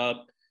trade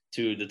up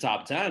to the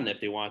top 10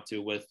 if they want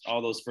to with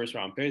all those first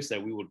round picks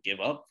that we would give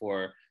up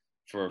for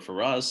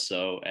us.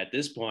 So at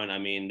this point, I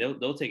mean,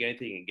 they'll take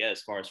anything they can get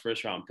as far as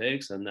first round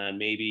picks, and then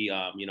maybe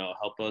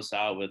help us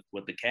out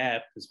with the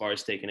cap as far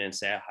as taking in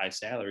high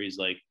salaries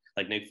like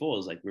Nick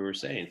Foles, like we were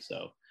saying.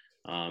 So.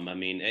 I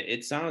mean,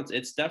 it's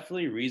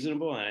definitely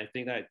reasonable, and I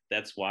think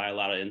that's why a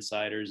lot of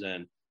insiders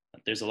and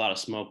there's a lot of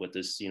smoke with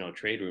this,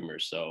 trade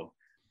rumors. So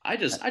I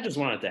just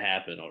want it to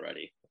happen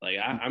already. Like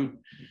I'm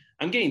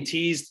getting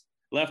teased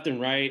left and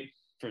right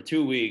for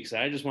 2 weeks.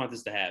 I just want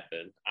this to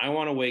happen. I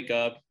want to wake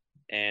up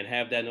and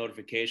have that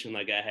notification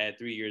like I had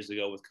 3 years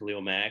ago with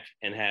Khalil Mack,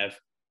 and have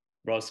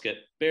Russ get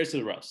Bears to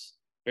the Russ.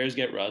 Bears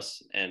get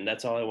Russ, and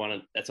that's all I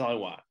want. That's all I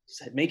want.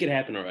 Just make it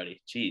happen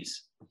already.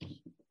 Jeez.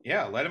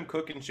 Yeah, let him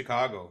cook in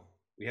Chicago.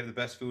 We have the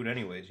best food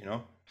anyways,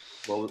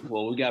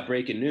 Well, we got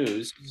breaking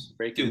news.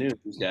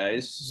 News,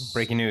 guys.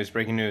 Breaking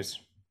news.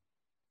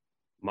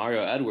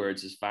 Mario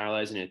Edwards is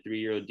finalizing a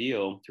 3-year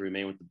deal to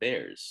remain with the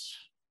Bears.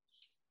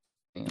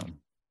 Damn.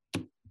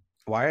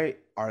 Why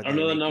are they I don't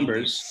know the making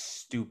numbers. these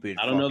stupid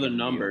I don't know the fucking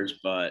numbers,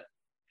 but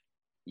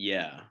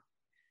yeah.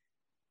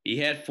 He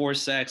had 4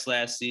 sacks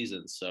last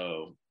season,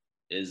 so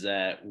is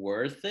that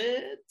worth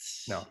it?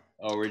 No.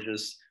 Or we're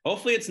just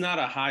hopefully it's not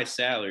a high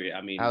salary. I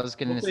mean, I was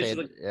gonna say,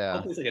 hopefully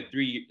it's like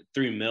a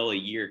 $3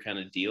 million a year kind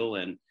of deal,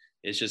 and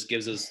it just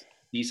gives us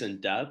decent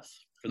depth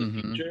for the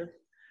future.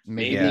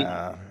 Maybe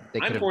they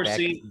could have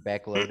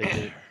backloaded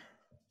it.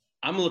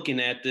 I'm looking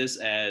at this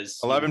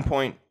as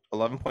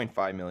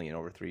 11.5 million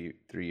over three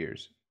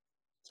years.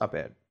 It's not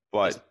bad,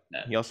 but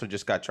he also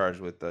just got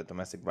charged with the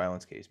domestic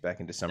violence case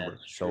back in December.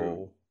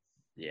 So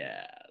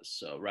yeah.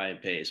 So Ryan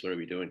Pace, what are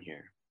we doing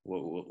here?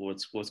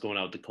 What's going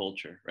on with the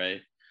culture,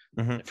 right?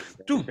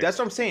 Mm-hmm. Dude, that's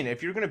what I'm saying.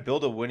 If you're gonna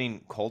build a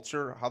winning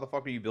culture, how the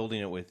fuck are you building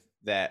it with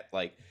that?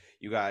 Like,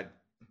 you got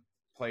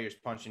players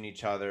punching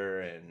each other,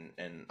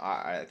 and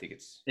I think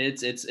it's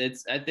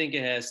I think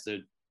it has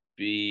to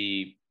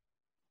be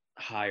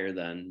higher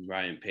than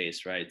Ryan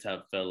Pace, right?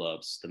 Todd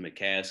Phillips, the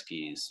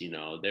McCaskies,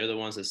 they're the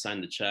ones that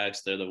sign the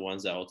checks. They're the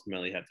ones that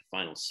ultimately have the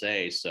final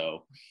say.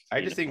 So I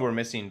just think we're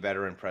missing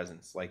veteran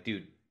presence. Like,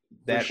 dude,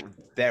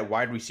 that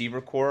wide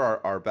receiver core,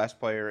 our best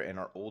player and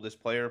our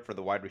oldest player for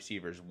the wide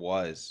receivers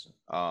was,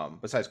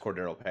 besides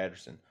Cordero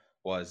Patterson,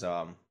 was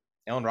Allen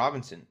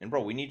Robinson. And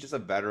bro, we need just a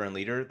veteran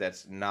leader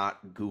that's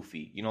not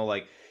goofy.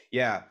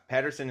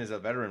 Patterson is a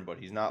veteran, but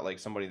he's not like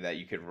somebody that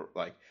you could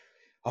like,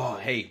 oh,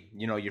 hey,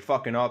 you're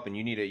fucking up and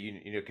you need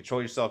to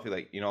control yourself. You're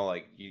like,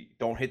 you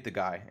don't hit the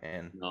guy.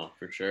 And no,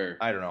 for sure.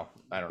 I don't know.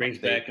 Brings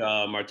back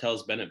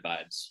Martellus Bennett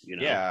vibes,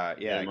 Yeah,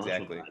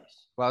 exactly.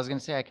 Vibes. Well, I was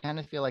gonna say, I kind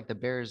of feel like the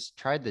Bears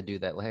tried to do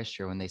that last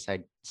year when they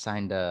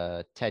signed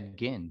Ted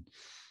Ginn.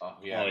 Oh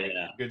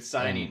yeah. Good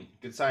signing.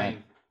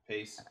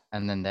 Pace.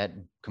 And then that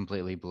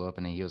completely blew up,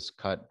 and he was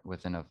cut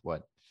within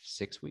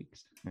 6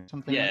 weeks or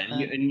something. Yeah,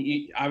 like that.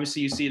 and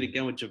obviously you see it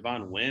again with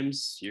Javon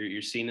Wims.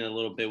 You're seeing it a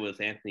little bit with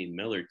Anthony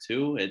Miller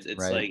too. It's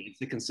Right. like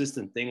it's a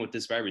consistent thing with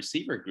this wide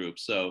receiver group.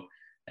 So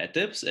at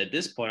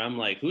this point, I'm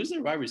like, who's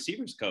the wide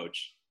receivers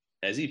coach?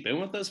 Has he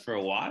been with us for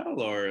a while,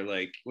 or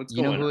like what's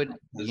going on?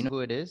 You know who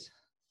it is?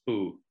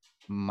 Who?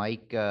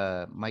 Mike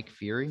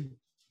Fury,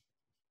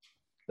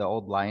 the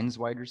old Lions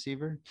wide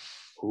receiver.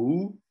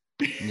 Who?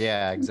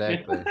 Yeah,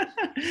 exactly.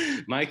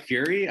 Mike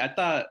Fury. I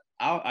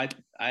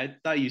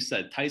thought you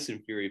said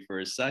Tyson Fury for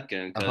a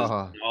second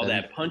because all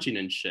that punching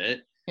and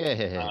shit.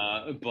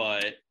 Yeah.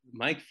 But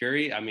Mike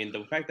Fury. I mean,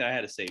 the fact that I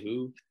had to say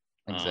who.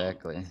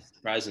 Exactly.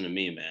 Surprising to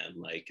me, man.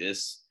 Like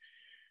this.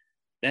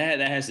 That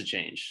has to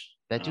change.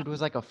 That dude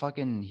was like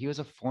he was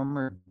a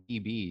former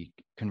DB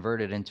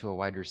converted into a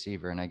wide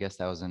receiver, and I guess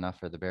that was enough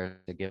for the Bears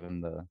to give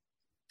him the.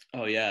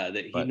 Oh yeah,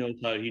 that But-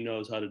 he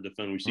knows how to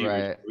defend receivers.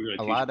 Right. We're A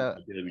gonna teach lot him of how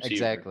to be a receiver.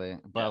 exactly,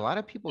 but Yeah.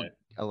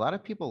 a lot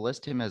of people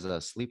list him as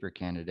a sleeper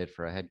candidate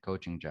for a head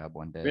coaching job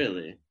one day.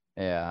 Really?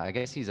 Yeah, I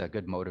guess he's a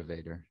good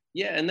motivator.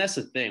 Yeah, and that's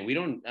the thing. We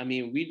don't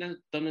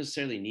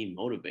necessarily need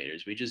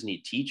motivators. We just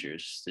need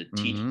teachers to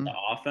teach Mhm. the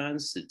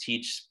offense, to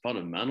teach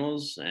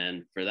fundamentals,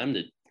 and for them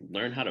to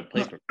learn how to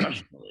play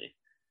professionally.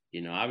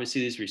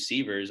 Obviously these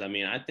receivers,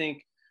 I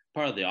think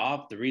part of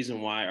the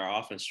reason why our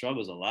offense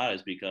struggles a lot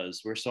is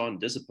because we're so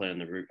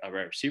undisciplined in our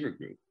receiver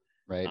group.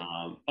 Right.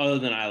 Other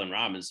than Allen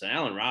Robinson.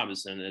 Allen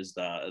Robinson is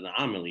the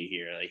anomaly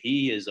here. Like,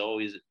 he is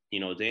always,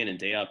 day in and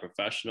day out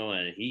professional,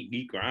 and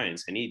he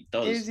grinds and he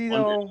does Is he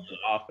wonders though?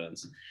 for the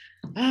offense.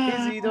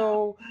 Is he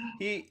though?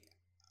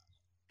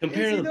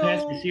 Compared to the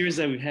past though? receivers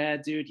that we've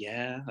had, dude,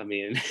 yeah.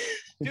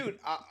 Dude,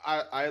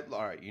 I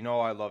all right.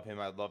 I love him.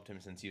 I loved him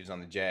since he was on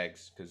the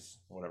Jags because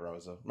whatever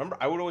remember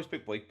I would always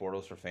pick Blake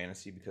Bortles for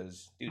fantasy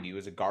because dude, he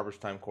was a garbage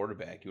time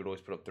quarterback. He would always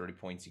put up 30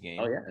 points a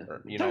game. Oh yeah,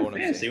 you know what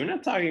I'm saying? We're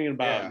not talking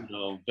about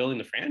building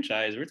the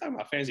franchise. We're talking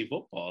about fantasy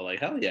football. Like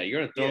hell yeah,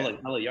 you're gonna throw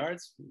like hella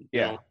yards.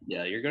 Yeah,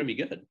 you're gonna be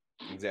good.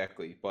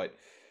 Exactly, but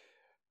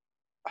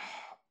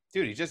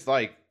dude,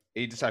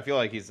 I feel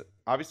like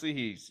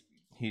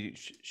he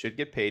should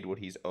get paid what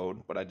he's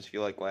owed, but I just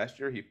feel like last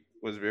year he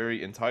was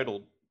very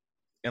entitled.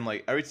 And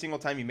like every single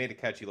time he made a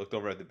catch, he looked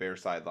over at the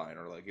Bears sideline,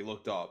 or like he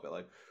looked up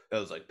at that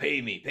was like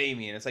pay me,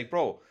 and it's like,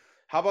 bro,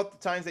 how about the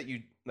times that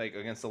you like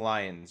against the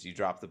Lions, you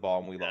dropped the ball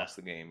and we lost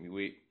the game?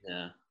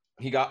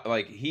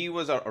 He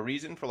was a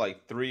reason for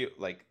three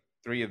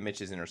of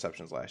Mitch's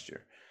interceptions last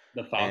year.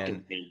 The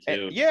Falcons game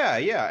too. Yeah,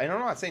 and I'm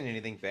not saying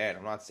anything bad.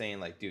 I'm not saying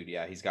like, dude,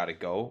 yeah, he's got to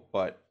go,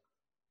 but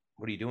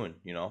what are you doing?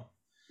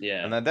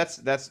 Yeah, and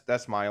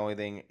that's my only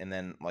thing. And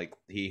then like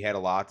he had a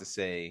lot to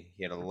say.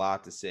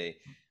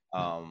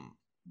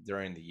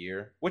 During the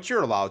year, which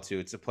you're allowed to.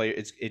 It's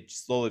it's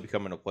slowly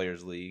becoming a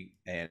players' league,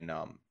 and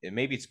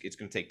maybe it's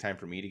going to take time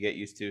for me to get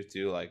used to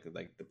too. Like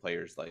the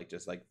players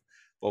just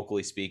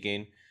vocally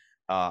speaking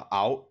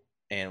out,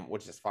 and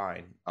which is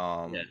fine.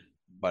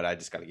 But I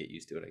just got to get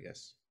used to it, I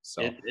guess.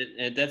 So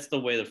that's the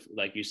way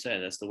like you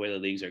said, that's the way the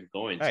leagues are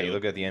going. Yeah, you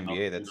look at the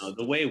NBA. That's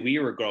the way we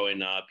were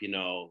growing up,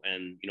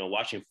 and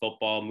watching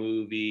football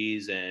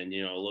movies, and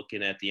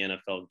looking at the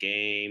NFL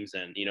games,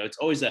 and it's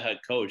always the head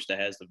coach that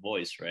has the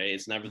voice, right?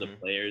 It's never the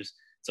players.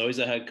 It's always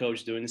the head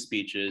coach doing the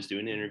speeches,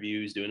 doing the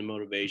interviews, doing the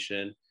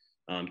motivation,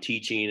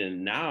 teaching,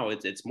 and now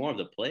it's more of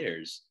the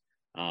players.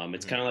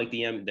 It's kind of like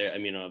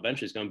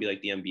eventually it's going to be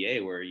like the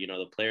NBA, where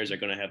the players are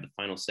going to have the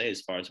final say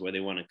as far as where they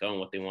want to go and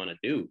what they want to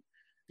do.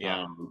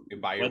 Yeah, you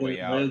buy your whether, way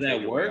out.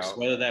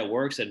 Whether that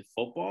works in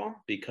football,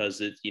 because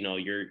it's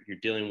you're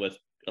dealing with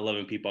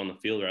 11 people on the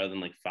field rather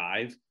than like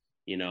 5.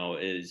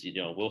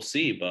 We'll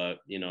see, but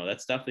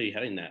that's definitely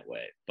heading that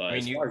way. But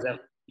as far as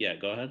that, yeah,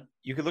 go ahead.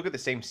 You could look at the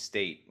same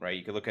state, right?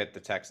 You could look at the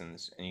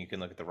Texans and you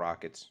can look at the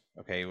Rockets.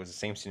 Okay, it was the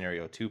same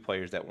scenario. 2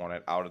 players that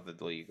wanted out of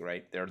the league,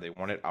 right? They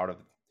wanted out of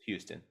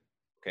Houston.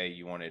 Okay,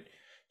 you wanted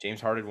James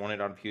Harden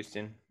wanted out of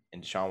Houston,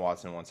 and Deshaun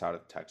Watson wants out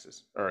of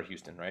Texas or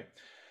Houston, right?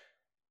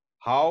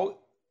 How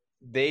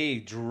they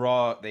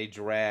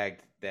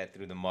dragged that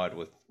through the mud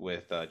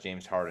with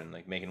James Harden,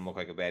 like making him look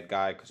like a bad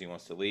guy because he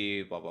wants to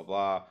leave, blah blah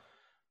blah,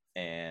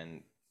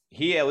 and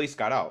he at least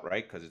got out,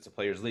 right? Because it's a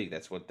players' league.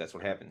 That's what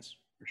happens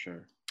for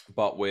sure.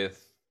 But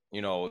with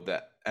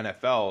the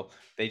NFL,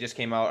 they just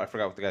came out. I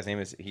forgot what the guy's name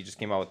is. He just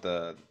came out with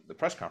the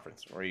press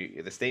conference or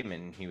the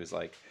statement. And he was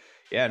like,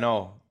 "Yeah,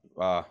 no,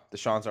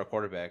 Deshaun's our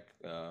quarterback.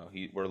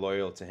 We're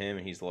loyal to him,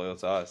 and he's loyal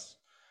to us."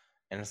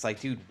 And it's like,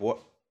 dude,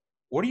 what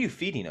are you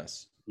feeding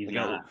us? He's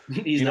not.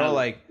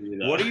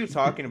 What are you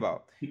talking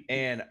about?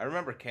 And I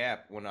remember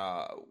Cap when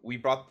we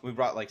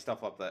brought like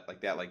stuff up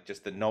like that, like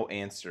just the no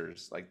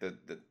answers, like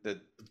the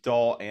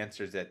dull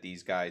answers that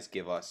these guys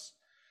give us.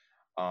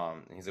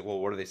 And he's like, well,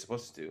 what are they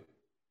supposed to do?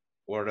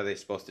 What are they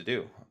supposed to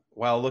do?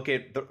 Well, look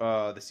at the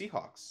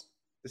Seahawks.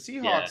 The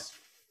Seahawks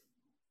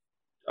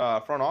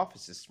front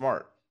office is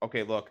smart.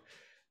 Okay, look,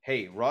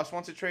 hey, Russ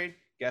wants to trade.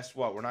 Guess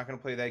what? We're not going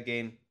to play that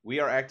game. We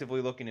are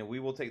actively looking, and we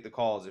will take the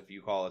calls if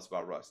you call us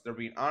about Russ. They're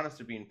being honest.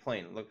 They're being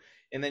plain. Look,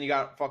 and then you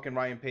got fucking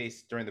Ryan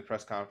Pace during the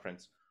press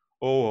conference.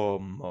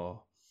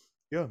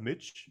 Yeah,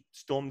 Mitch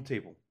stormed the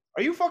table.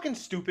 Are you fucking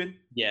stupid?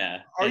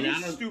 Yeah. Are you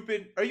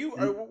stupid? Are you?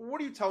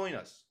 What are you telling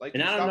us? Like,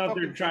 and I don't know if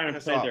they're trying to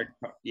play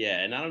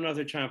and I don't know if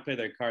they're trying to play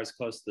their cards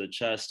close to the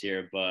chest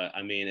here, but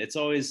I mean, it's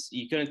always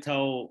you can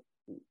tell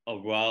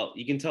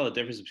the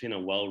difference between a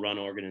well-run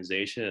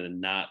organization and a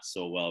not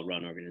so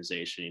well-run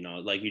organization.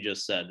 Like you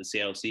just said, the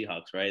Seattle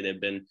Seahawks, right?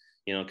 They've been,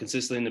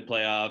 consistently in the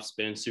playoffs,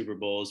 been in Super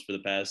Bowls for the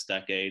past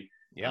decade.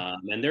 Yeah.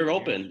 And they're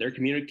open, they're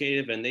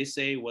communicative, and they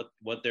say what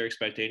their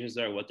expectations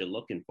are, what they're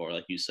looking for.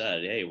 Like you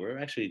said, hey, we're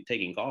actually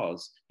taking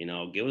calls.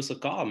 Give us a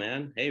call,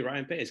 man. Hey,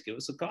 Ryan Pace, give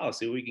us a call.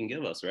 See what we can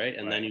give us, right?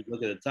 And then you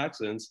look at the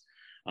Texans.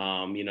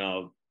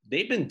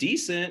 They've been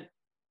decent,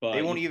 But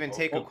they won't even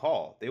take a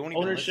call. They won't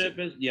even ownership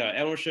listen.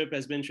 ownership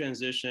has been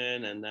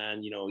transitioned, and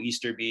then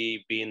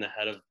Easterby being the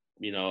head of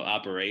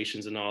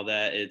operations and all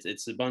that.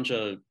 It's a bunch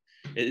of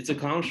it's a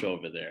clown show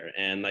over there.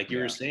 And like you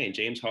were saying,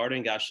 James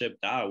Harden got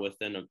shipped out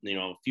within a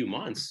few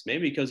months,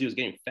 maybe because he was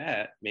getting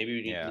fat. Maybe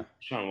we need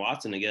Sean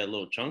Watson to get a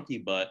little chunky,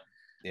 but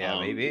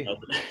maybe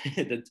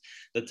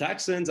the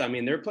Texans. I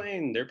mean, they're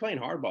playing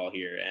hardball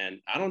here, and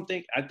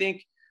I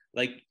think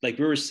like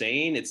we were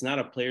saying, it's not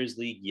a players'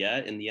 league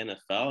yet in the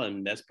NFL,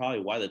 and that's probably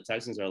why the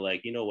Texans are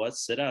like, you know what,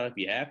 sit out if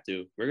you have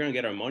to. We're gonna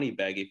get our money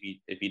back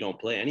if you don't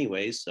play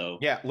anyways. So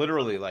yeah,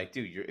 literally, like,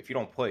 dude, if you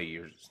don't play,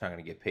 you're just not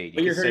gonna get paid.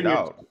 But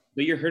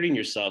you're hurting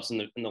yourselves in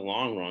the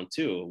long run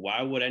too.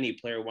 Why would any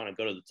player want to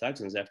go to the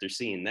Texans after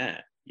seeing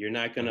that? You're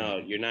not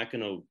gonna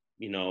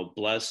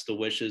bless the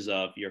wishes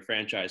of your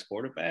franchise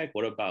quarterback.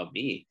 What about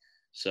me?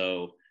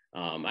 So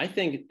I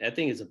think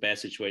it's a bad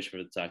situation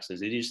for the Texans.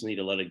 They just need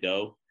to let it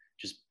go.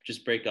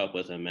 Just break up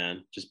with him,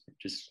 man. Just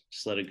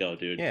let it go,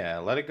 dude. Yeah,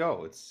 let it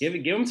go. Give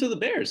him to the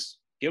Bears.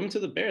 Give him to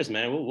the Bears,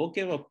 man. We'll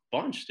give a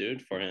bunch,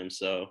 dude, for him.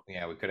 So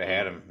yeah, we could have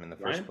had him in the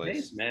first place.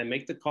 Pace, man,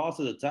 make the call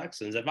to the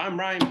Texans. If I'm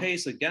Ryan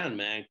Pace again,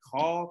 man,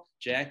 call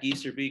Jack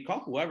Easterby,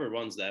 call whoever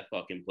runs that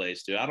fucking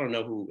place, dude. I don't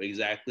know who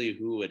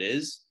it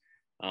is.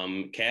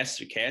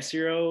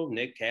 Cassero,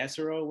 Nick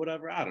Cassero,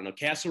 whatever. I don't know.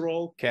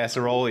 Casserole.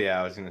 Yeah,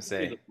 I was gonna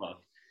say.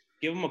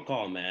 Give him a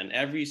call, man.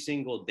 Every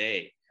single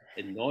day,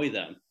 annoy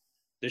them.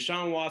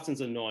 Deshaun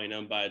Watson's annoying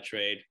them by a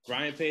trade.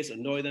 Ryan Pace,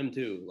 annoy them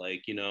too.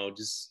 Like,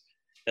 just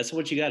that's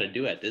what you got to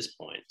do at this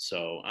point.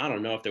 So I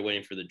don't know if they're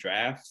waiting for the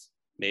draft.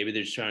 Maybe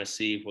they're just trying to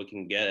see what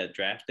can get at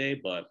draft day,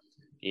 but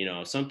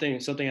something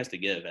has to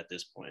give at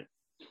this point.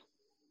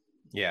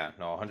 Yeah,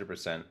 no,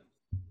 100%.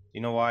 You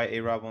know why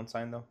A-Rob won't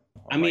sign though?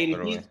 I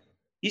mean,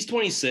 he's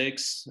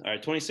 26 or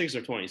 26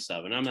 or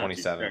 27. I'm not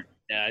 27. Sure.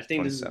 Yeah, I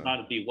think this is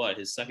about to be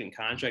his second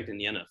contract in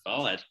the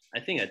NFL. I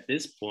think at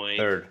this point,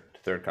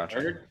 third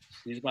contract.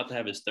 He's about to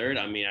have his third.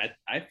 I mean,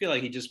 I feel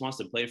like he just wants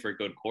to play for a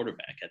good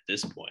quarterback at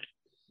this point.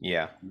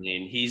 Yeah. I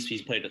mean,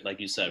 he's played, like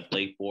you said,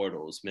 Blake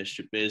Bortles, Mitch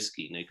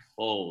Trubisky, Nick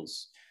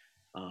Foles.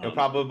 He'll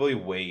probably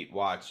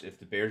watch. If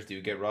the Bears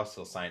do get Russ,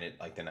 he'll sign it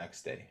like the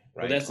next day,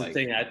 right? Well, that's the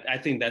thing. I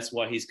think that's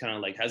why he's kind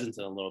of like hesitant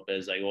a little bit.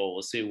 Is like, well,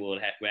 we'll see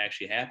what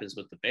actually happens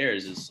with the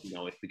Bears is,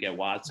 if we get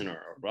Watson or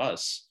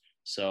Russ.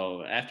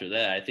 So after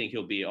that, I think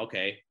he'll be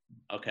okay.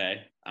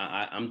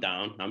 I'm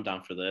down. I'm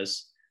down for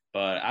this.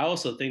 But I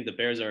also think the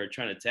Bears are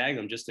trying to tag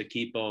them just to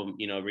keep them,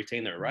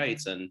 retain their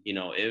rights. And,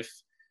 if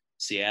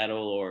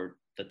Seattle or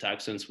the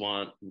Texans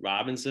want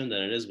Robinson,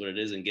 then it is what it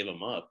is and give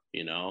him up,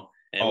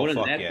 And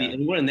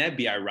wouldn't that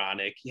be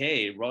ironic?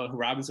 Hey,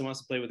 Robinson wants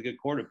to play with a good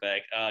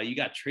quarterback. You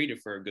got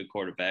traded for a good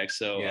quarterback.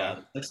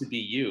 So that's to be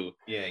you.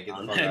 Yeah, get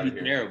the fuck that'd out be of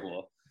here.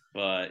 Terrible.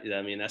 But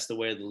I mean, that's the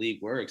way the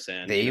league works.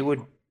 And they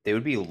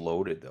would be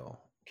loaded though.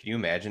 Can you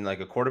imagine? Like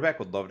a quarterback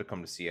would love to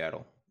come to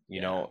Seattle.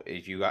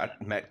 If you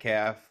got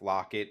Metcalf,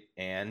 Lockett,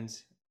 and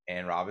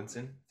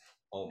Robinson.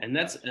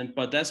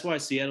 But that's why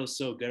Seattle's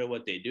so good at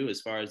what they do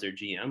as far as their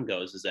GM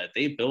goes, is that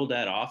they build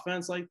that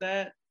offense like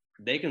that.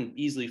 They can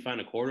easily find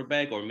a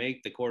quarterback or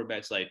make the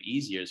quarterback's life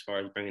easier as far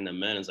as bringing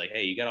them in. It's like,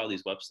 hey, you got all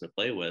these weapons to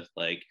play with.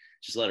 Like,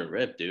 just let it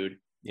rip, dude.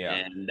 Yeah.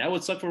 And that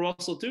would suck for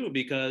Russell too,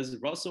 because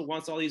Russell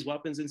wants all these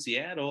weapons in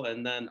Seattle,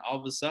 and then all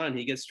of a sudden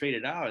he gets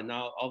traded out, and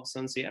now all of a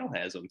sudden Seattle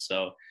has them.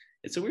 So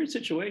it's a weird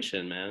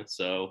situation, man.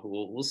 So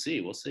we'll see.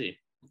 We'll see.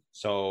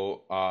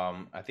 So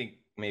I think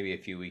maybe a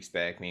few weeks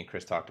back, me and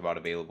Chris talked about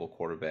available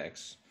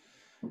quarterbacks.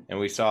 And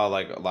we saw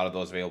like a lot of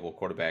those available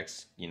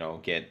quarterbacks,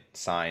 get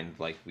signed.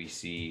 Like we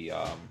see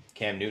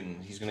Cam Newton,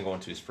 he's going to go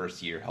into his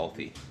first year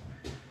healthy.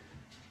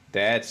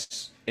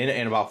 That's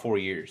in about 4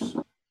 years.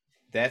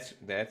 That's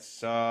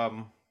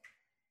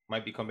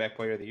might be comeback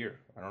player of the year.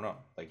 I don't know.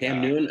 Like Cam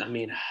Newton, I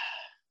mean,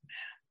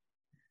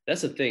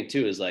 that's the thing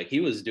too, is like he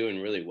was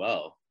doing really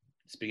well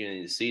at the beginning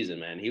of the season,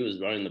 man. He was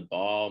running the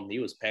ball, he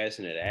was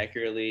passing it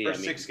accurately.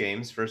 First six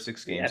games. Yeah,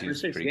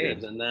 first 6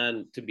 games. And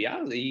then to be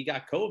honest, he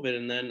got COVID,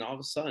 and then all of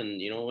a sudden,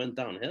 went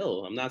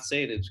downhill. I'm not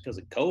saying it's because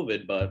of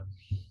COVID, but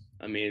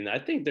I mean, I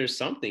think there's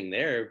something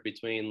there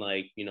between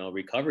like,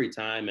 recovery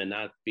time and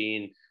not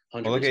being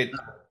 100%. Well,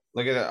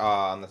 look at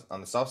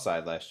on the south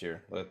side last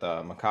year with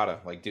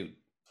Makata. Like, dude,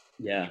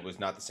 yeah, he was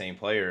not the same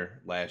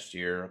player last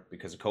year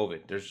because of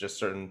COVID. There's just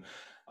certain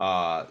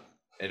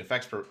it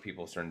affects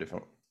people certain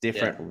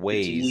different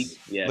ways.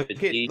 Look at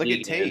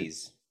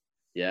Taze.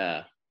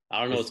 Yeah,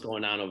 I don't know what's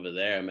going on over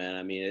there, man.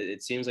 I mean,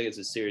 it seems like it's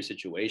a serious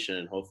situation,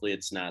 and hopefully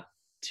it's not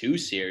too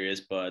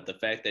serious. But the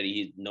fact that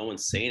no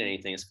one's saying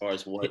anything as far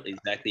as what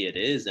exactly it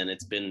is, and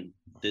it's been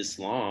this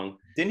long.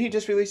 Didn't he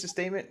just release a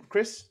statement,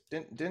 Chris?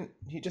 Didn't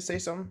he just say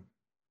something?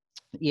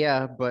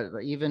 Yeah, but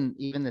even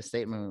the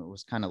statement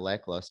was kind of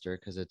lackluster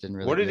because it didn't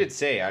really. What did it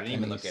say? I didn't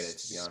even look at it,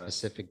 to be honest.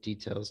 Specific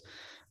details.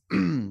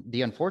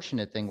 The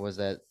unfortunate thing was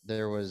that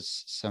there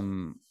was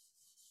some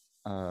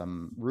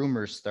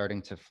rumors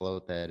starting to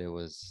float that it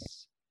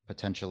was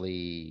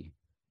potentially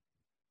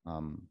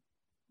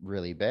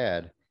really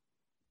bad.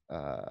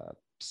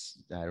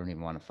 I don't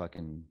even want to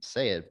fucking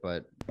say it,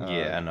 but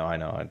yeah, no, I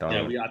know. I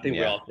don't. Yeah, I think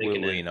we're all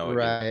thinking we it. know.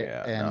 right,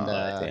 Yeah, and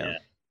no,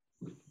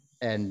 damn.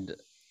 and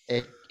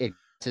it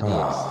to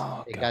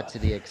Oh, it got God. to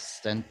the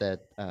extent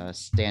that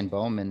Stan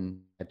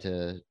Bowman had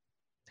to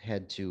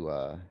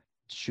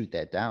shoot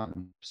that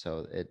down.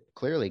 So it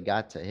clearly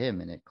got to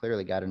him, and it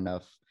clearly got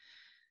enough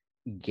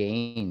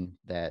gain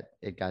that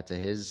it got to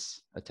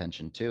his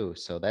attention too.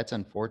 So that's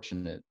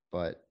unfortunate,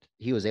 but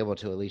he was able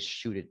to at least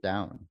shoot it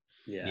down.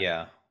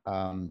 Yeah.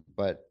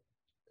 But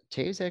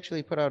Taves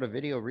actually put out a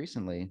video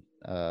recently,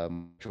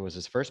 which was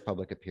his first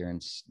public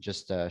appearance,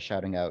 just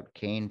shouting out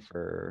Kane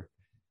for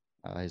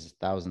his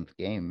 1,000th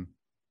game.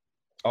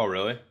 Oh,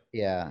 really?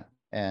 Yeah,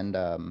 and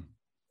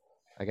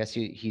I guess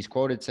he's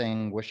quoted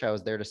saying, "Wish I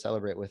was there to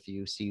celebrate with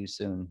you. See you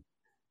soon."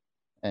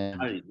 And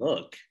How did he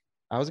look?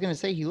 I was gonna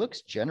say he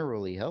looks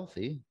generally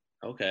healthy.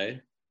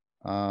 Okay.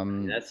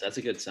 Um, That's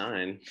a good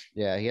sign.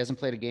 Yeah, he hasn't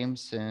played a game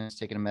since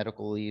taking a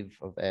medical leave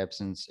of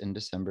absence in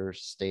December,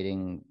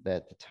 stating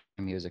that the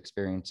time he was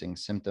experiencing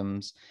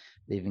symptoms,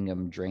 leaving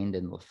him drained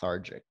and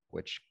lethargic,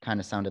 which kind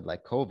of sounded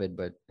like COVID,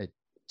 but it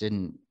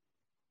didn't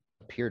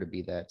appear to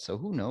be that. So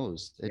who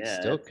knows? It's Yeah,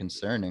 still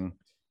concerning.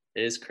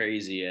 It is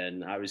crazy,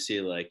 and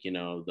obviously, like we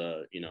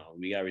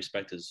gotta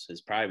respect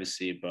his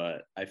privacy,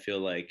 but I feel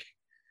like,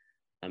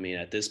 I mean,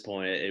 at this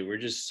point, we're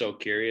just so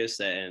curious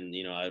that, and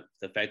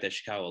the fact that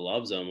Chicago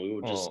loves him, we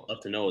would just love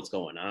to know what's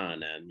going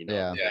on, and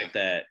the fact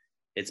that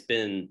it's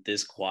been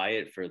this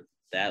quiet for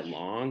that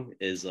long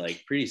is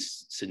like pretty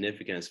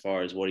significant as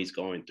far as what he's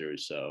going through.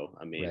 So,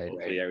 I mean,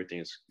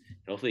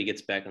 hopefully he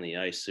gets back on the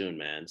ice soon,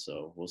 man.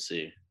 So we'll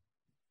see.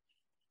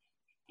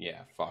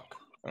 Yeah, fuck.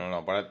 I don't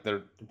know, but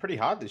they're pretty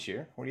hot this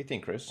year. What do you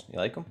think, Chris? You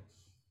like them?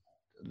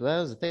 That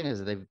was the thing,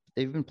 is they've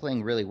been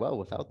playing really well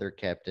without their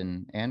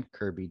captain and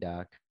Kirby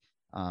Doc.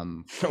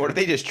 Or did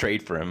they just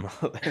trade for him?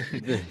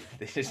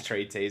 They just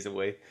trade Taze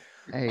away.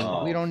 Hey,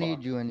 we don't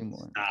need you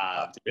anymore.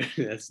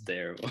 Dude, that's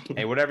terrible.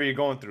 Hey, whatever you're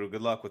going through,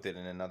 good luck with it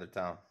in another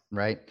town.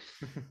 Right?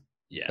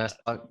 Yeah.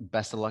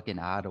 Best of luck in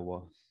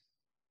Ottawa.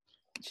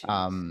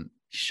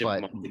 Ship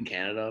them up to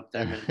Canada up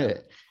there, man.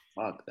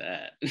 Fuck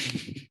that.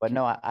 But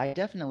no, I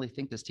definitely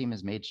think this team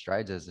has made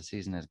strides as the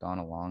season has gone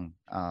along.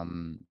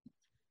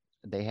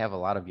 They have a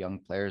lot of young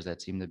players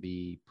that seem to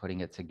be putting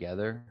it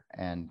together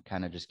and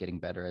kind of just getting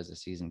better as the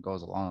season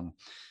goes along.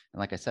 And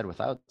like I said,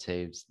 without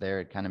Taves there,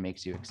 it kind of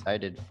makes you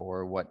excited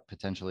for what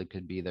potentially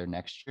could be their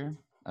next year.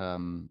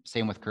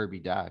 Same with Kirby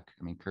Doc.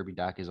 I mean, Kirby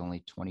Doc is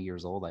only 20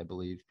 years old, I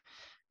believe,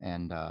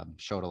 and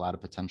showed a lot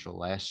of potential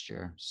last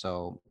year.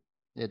 So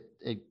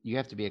you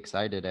have to be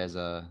excited as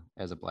a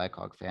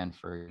Blackhawk fan,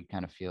 for you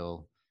kind of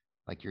feel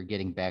like you're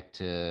getting back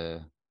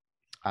to,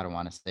 I don't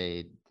want to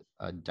say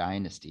a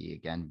dynasty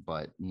again,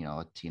 but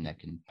a team that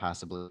can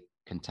possibly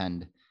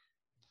contend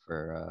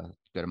for a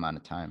good amount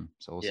of time.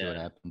 So we'll see what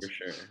happens.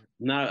 For sure.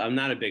 I'm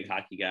not a big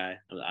hockey guy.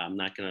 I'm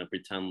not gonna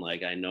pretend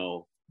like I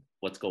know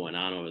what's going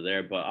on over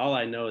there, but all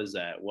I know is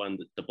that when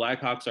the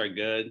Blackhawks are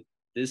good,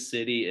 this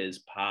city is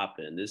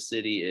popping. This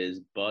city is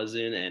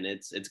buzzing, and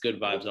it's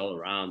good vibes all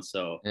around.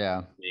 So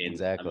yeah,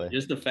 exactly.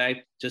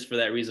 Just for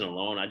that reason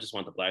alone, I just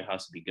want the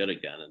Blackhawks to be good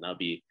again, and that'd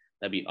be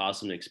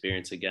awesome to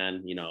experience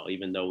again.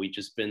 Even though we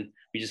just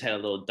had a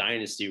little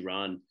dynasty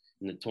run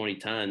in the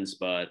 2010s,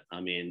 but I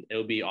mean, it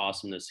would be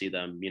awesome to see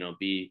them,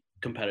 be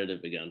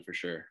competitive again for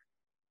sure.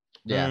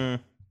 Yeah.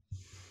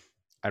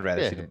 I'd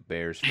rather see the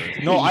Bears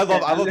first. No, I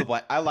love the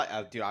Black.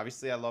 Dude.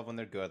 Obviously, I love when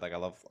they're good. Like, I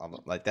love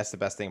that's the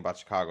best thing about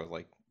Chicago.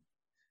 Like,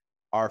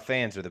 our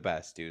fans are the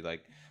best, dude.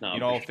 Like,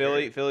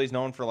 Philly's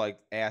known for like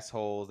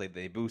assholes.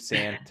 They boo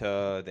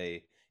Santa.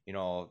 They they're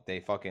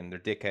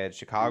dickheads.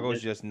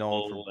 Chicago's just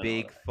known for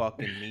big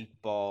fucking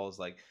meatballs.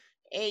 Like,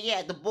 hey,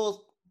 yeah, the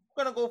Bulls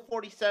gonna go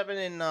 47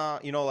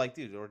 and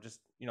dude, we're just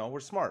we're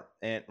smart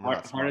and we're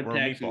not smart. We're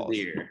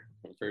meatballs.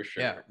 For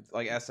sure. Yeah,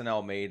 like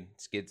SNL made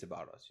skits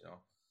about us,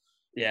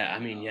 Yeah,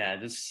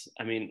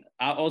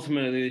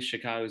 ultimately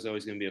Chicago is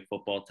always going to be a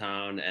football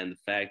town, and the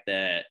fact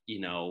that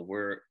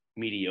we're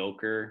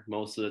mediocre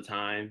most of the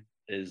time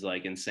is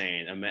like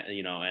insane.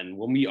 And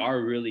when we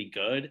are really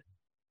good,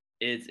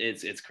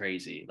 it's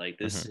crazy. Like,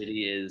 this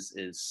city is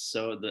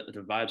so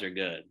the vibes are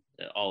good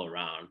all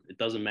around. It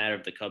doesn't matter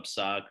if the Cubs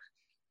suck,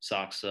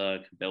 Sox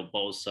suck,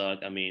 Bulls suck.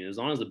 I mean, as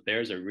long as the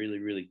Bears are really,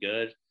 really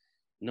good,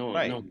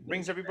 no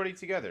brings everybody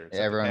together.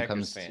 Everyone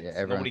comes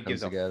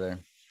together.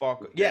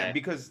 Fuck yeah,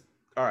 because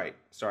all right,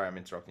 sorry I'm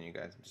interrupting you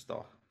guys. I'm just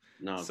all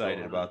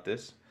excited about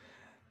this.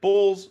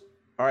 Bulls.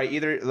 All right,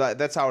 either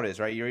that's how it is,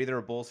 right? You're either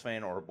a Bulls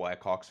fan or a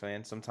Blackhawks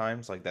fan.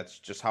 Sometimes, like, that's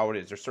just how it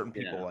is. There's certain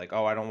people like,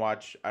 oh, I don't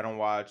watch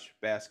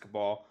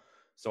basketball,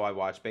 so I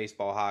watch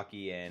baseball,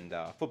 hockey, and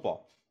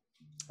football.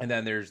 And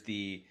then there's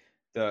the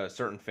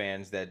certain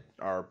fans that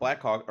are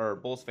Blackhawk or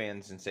Bulls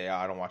fans and say, oh,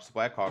 I don't watch the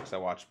Blackhawks, I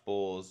watch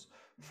Bulls,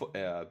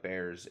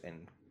 Bears,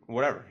 and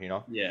whatever,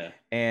 Yeah.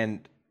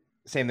 And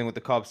same thing with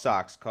the Cubs,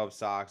 Sox.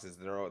 Sox is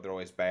they're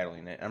always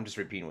battling it. I'm just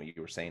repeating what you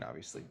were saying,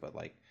 obviously, but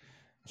like,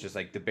 It's just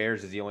like the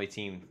Bears is the only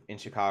team in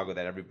Chicago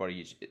that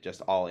everybody's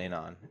just all in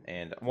on.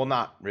 And well,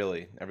 not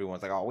really.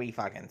 Everyone's like, "Oh, we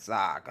fucking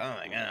suck. Oh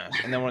my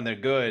gosh!" And then when they're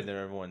good, then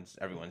everyone's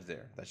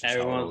there. That's just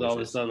Everyone's how it all of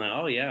a is. sudden like,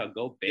 "Oh yeah,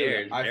 go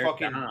Bears!" Dude, I Eric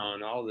fucking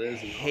down, all this.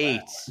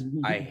 hate.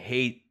 And all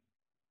that.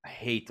 I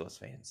hate those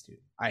fans, dude.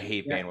 I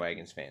hate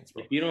bandwagons fans,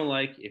 bro. If you don't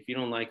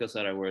like us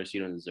at our worst,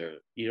 you don't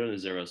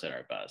deserve us at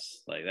our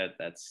best. Like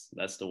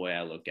that's the way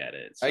I look at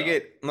it. So. I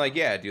get like,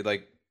 yeah, dude.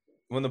 Like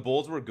when the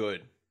Bulls were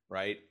good,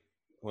 right?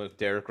 With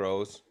Derrick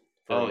Rose.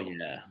 Oh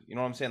yeah. You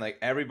know what I'm saying? Like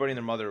everybody and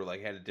their mother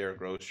like had a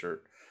Derrick Rose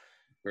shirt.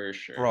 For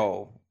sure,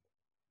 bro.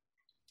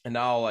 And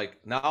now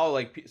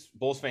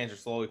Bulls fans are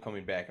slowly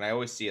coming back, and I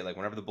always see it. Like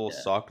whenever the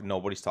Bulls suck,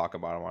 nobody's talking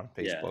about them on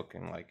Facebook,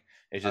 and like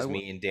it's just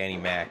me and Danny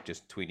Mac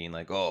just tweeting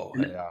like, "Oh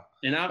yeah."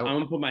 And I'm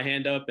gonna put my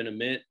hand up and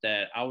admit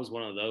that I was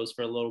one of those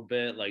for a little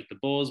bit. Like the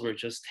Bulls were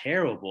just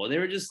terrible. They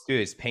were just dude.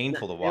 It's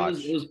painful to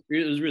watch. It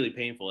was really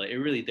painful. It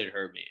really did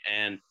hurt me.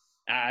 And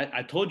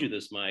I told you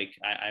this, Mike.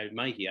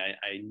 Mikey, I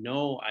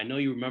know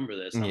you remember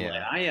this. I'm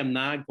like, I am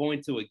not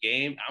going to a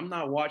game. I'm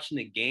not watching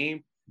a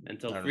game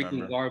until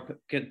fucking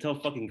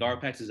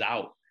Garpax is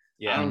out.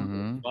 Yeah. I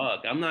don't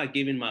fuck. I'm not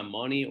giving my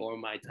money or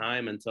my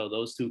time until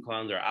those two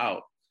clowns are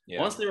out. Yeah.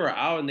 Once they were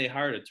out and they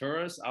hired a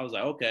tourist, I was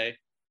like, okay.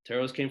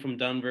 Turris came from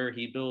Denver.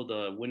 He built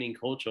a winning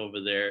culture over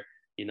there,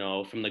 you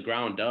know, from the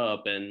ground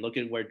up. And look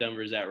at where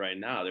Denver's at right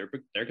now.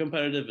 They're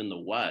competitive in the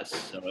West.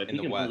 So if he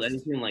can build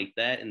anything like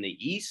that in the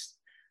East,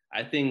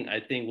 I think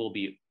we'll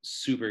be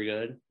super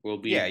good. We'll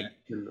be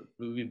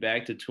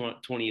back to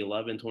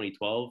 2011,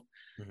 2012.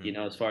 You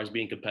know, as far as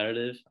being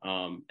competitive.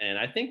 And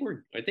I think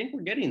we're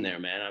getting there,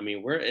 man. I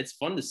mean, it's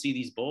fun to see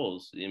these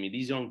Bulls. I mean,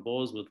 these young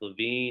Bulls with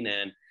Levine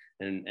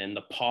and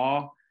the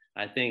Paw.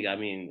 I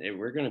mean,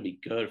 we're going to be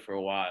good for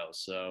a while.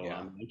 So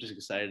I'm just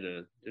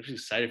excited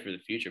for the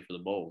future for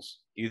the Bulls.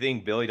 Do you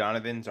think Billy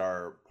Donovan's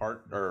our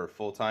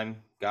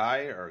full-time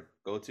guy or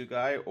go-to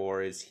guy,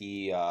 or is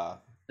he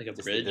like a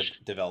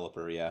bridge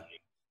developer? Yeah.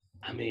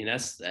 I mean,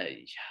 that's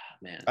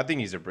man. I think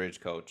he's a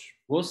bridge coach.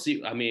 We'll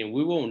see. I mean,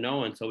 we won't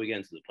know until we get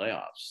into the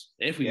playoffs.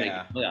 If we make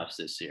the playoffs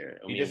this year.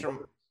 He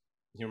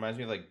reminds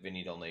me of like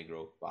Vinny Del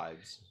Negro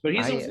vibes. But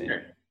he's a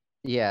winner.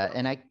 Yeah,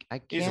 and I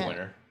can't. He's a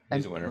winner.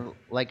 He's a winner.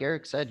 Like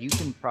Eric said, you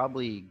can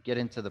probably get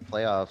into the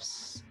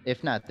playoffs,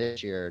 if not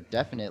this year,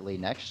 definitely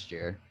next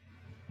year.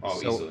 Oh,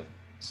 easily.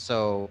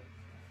 So,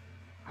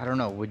 I don't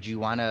know. Would you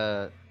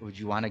wanna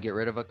get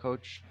rid of a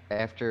coach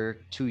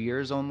after 2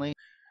 years only?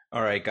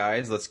 All right,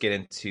 guys, let's get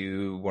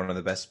into one of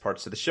the best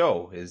parts of the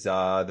show is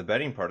the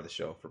betting part of the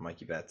show for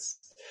Mikey Bets.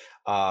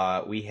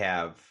 We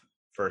have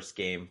first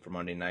game for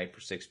Monday night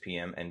for 6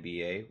 p.m.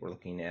 NBA. We're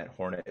looking at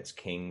Hornets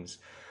Kings.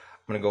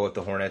 I'm going to go with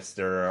the Hornets.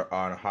 They're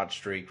on a hot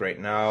streak right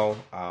now.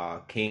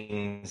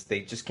 Kings,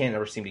 they just can't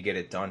ever seem to get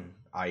it done.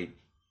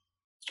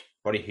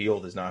 Buddy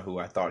Hield is not who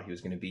I thought he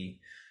was going to be.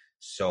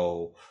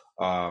 So,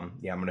 I'm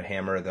going to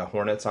hammer the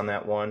Hornets on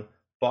that one.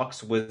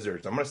 Bucks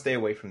Wizards. I'm going to stay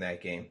away from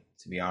that game,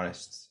 to be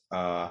honest.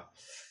 I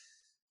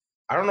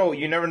don't know.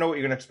 You never know what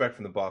you're going to expect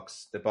from the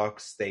Bucks. The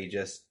Bucks, they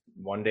just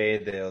one day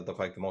they'll look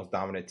like the most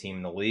dominant team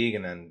in the league,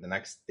 and then the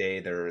next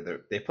day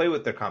they play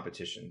with their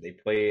competition. They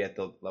play at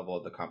the level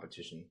of the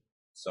competition.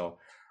 So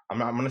I'm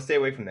going to stay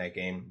away from that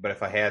game. But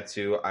if I had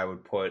to, I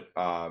would put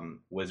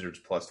Wizards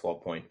plus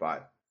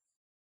 12.5.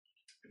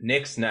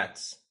 Knicks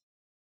Nets.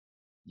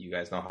 You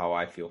guys know how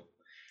I feel.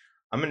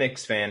 I'm a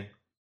Knicks fan.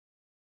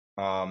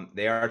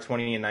 They are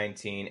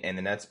 20-19, and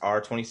the Nets are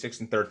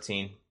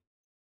 26-13.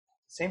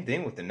 Same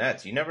thing with the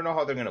Nets. You never know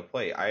how they're going to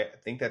play. I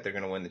think that they're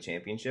going to win the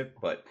championship,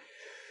 but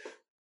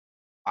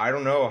I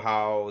don't know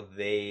how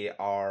they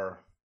are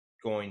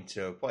going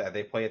to play.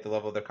 They play at the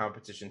level of their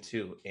competition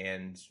too.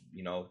 And,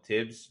 you know,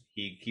 Tibbs,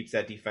 he keeps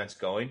that defense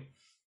going.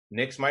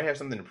 Knicks might have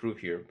something to prove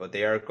here, but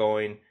they are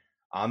going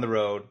on the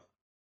road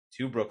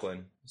to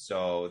Brooklyn,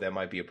 so that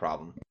might be a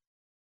problem.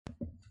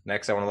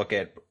 Next, I want to look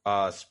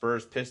at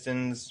Spurs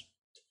Pistons.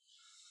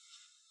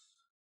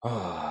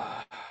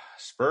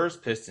 Spurs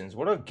Pistons.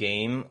 What a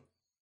game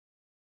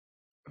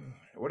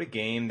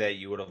that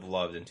you would have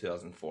loved in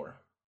 2004.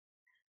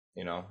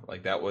 You know,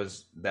 like that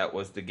was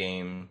the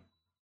game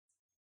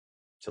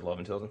to love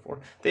in 2004.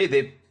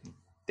 They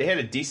had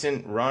a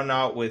decent run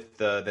out with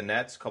the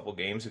Nets a couple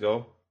games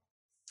ago.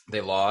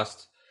 They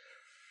lost,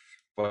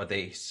 but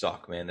they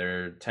suck, man.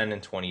 They're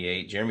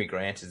 10-28. Jeremy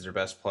Grant is their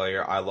best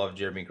player. I love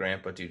Jeremy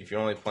Grant, but dude, if you're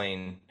only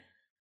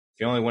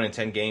winning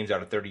 10 games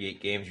out of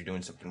 38 games, you're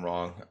doing something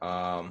wrong.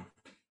 I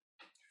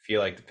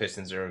feel like the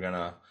Pistons are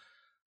gonna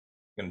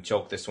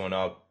choke this one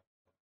up,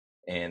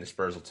 and the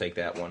Spurs will take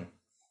that one.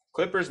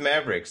 Clippers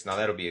Mavericks. Now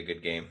that'll be a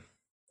good game.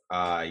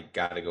 I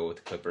got to go with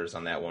the Clippers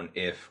on that one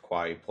if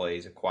Kawhi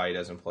plays. If Kawhi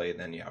doesn't play,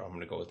 then I'm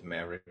going to go with the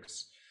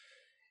Mavericks.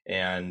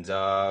 And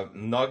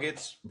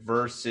Nuggets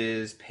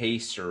versus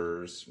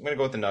Pacers. I'm going to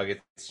go with the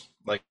Nuggets.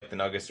 Like the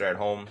Nuggets are at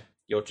home.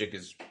 Jokic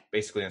is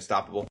basically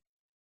unstoppable.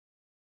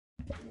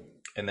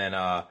 And then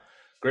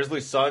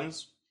Grizzlies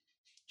Suns.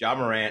 Ja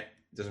Morant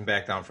doesn't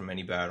back down from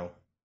any battle.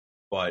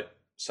 But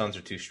Suns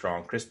are too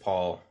strong. Chris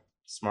Paul,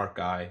 smart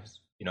guy,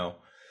 you know,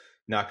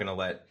 not going to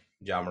let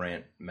Ja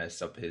Morant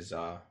messed up his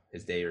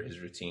day or his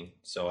routine.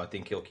 So I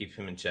think he'll keep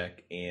him in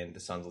check, and the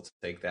Suns will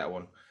take that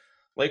one.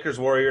 Lakers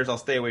Warriors, I'll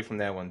stay away from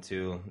that one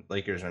too.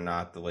 Lakers are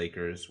not the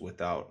Lakers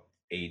without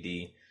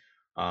AD.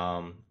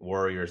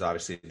 Warriors,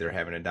 obviously, they're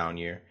having a down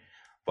year.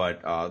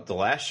 But the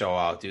last show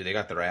out, dude, they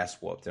got their ass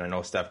whooped. And I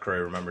know Steph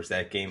Curry remembers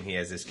that game. He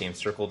has this game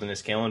circled in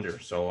his calendar.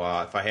 So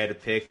if I had to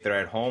pick, they're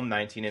at home,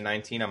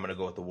 19-19. I'm going to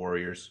go with the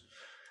Warriors.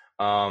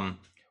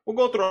 We'll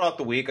go throughout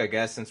the week, I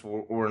guess, since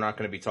we're not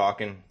going to be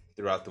talking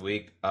throughout the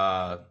week.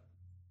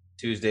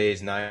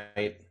 Tuesday's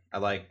night, I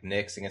like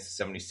Knicks against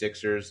the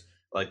 76ers.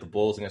 I like the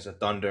Bulls against the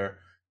Thunder.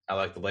 I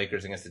like the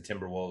Lakers against the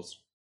Timberwolves.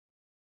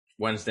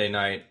 Wednesday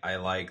night, I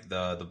like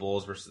the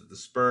Bulls versus the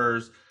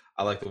Spurs.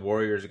 I like the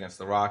Warriors against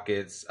the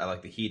Rockets. I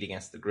like the Heat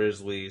against the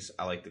Grizzlies.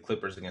 I like the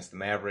Clippers against the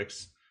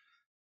Mavericks.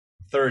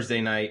 Thursday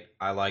night,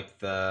 I like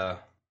the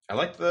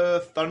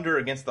Thunder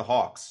against the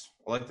Hawks.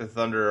 I like the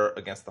Thunder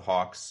against the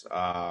Hawks.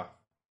 That'll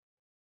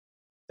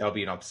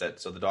be an upset.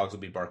 So the dogs will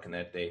be barking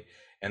that day.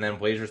 And then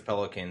Blazers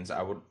Pelicans.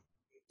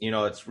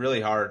 It's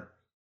really hard.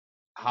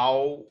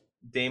 How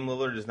Dame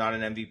Lillard is not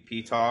in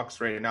MVP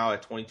talks right now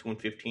at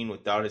 22-15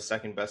 without his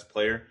second best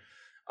player,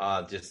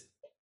 just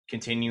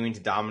continuing to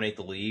dominate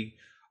the league.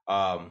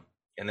 And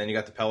then you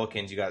got the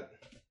Pelicans. You got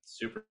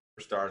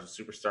superstars with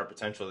superstar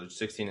potential. They're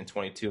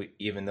 16-22.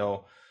 Even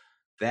though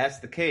that's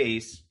the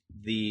case,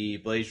 the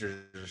Blazers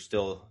are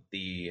still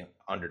the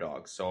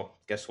underdogs. So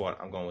guess what?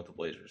 I'm going with the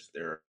Blazers.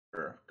 They're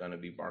going to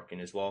be barking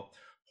as well.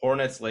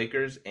 Hornets,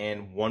 Lakers,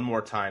 and one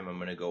more time, I'm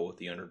going to go with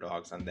the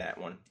underdogs on that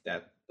one.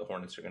 That the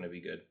Hornets are going to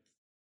be good.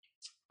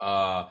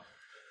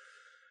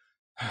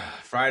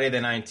 Friday the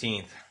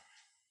 19th.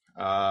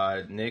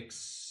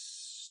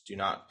 Knicks do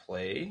not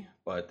play,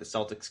 but the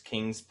Celtics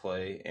Kings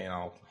play, and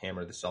I'll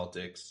hammer the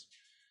Celtics.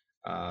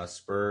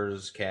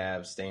 Spurs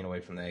Cavs, staying away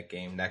from that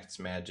game. Nets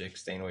Magic,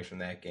 staying away from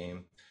that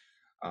game.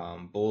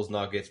 Bulls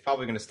Nuggets,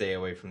 probably going to stay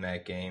away from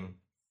that game.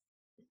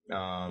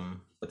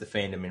 But the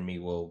fandom in me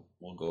will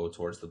go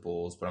towards the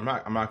Bulls. But I'm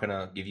not going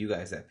to give you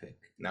guys that pick.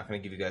 I'm not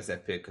going to give you guys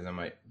that pick because I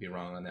might be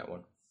wrong on that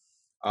one.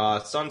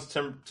 Suns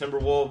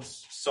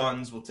Timberwolves.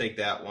 Suns will take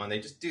that one.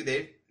 They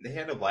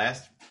had a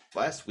last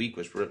week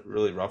was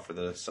really rough for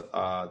the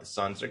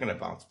Suns. They're going to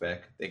bounce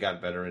back. They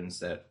got veterans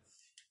that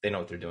they know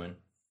what they're doing.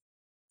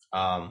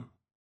 Over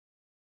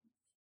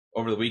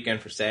the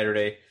weekend for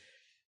Saturday,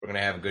 we're going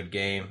to have a good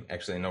game.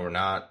 Actually, no, we're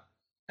not.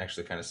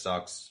 Actually, kind of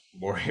sucks.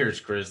 Warriors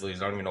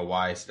Grizzlies. I don't even know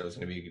why I said it was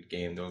going to be a good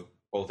game. They're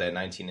both at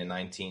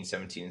 19-19,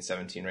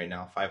 17-17 right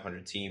now.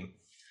 500 team.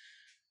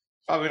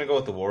 Probably going to go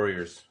with the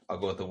Warriors. I'll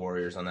go with the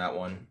Warriors on that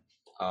one.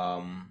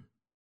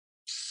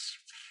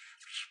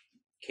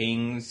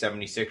 Kings,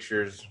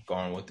 76ers,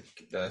 going with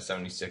the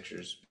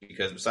 76ers.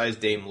 Because besides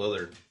Dame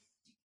Lillard,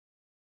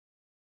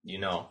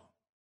 Joel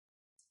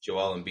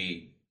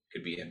Embiid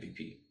could be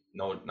MVP.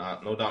 No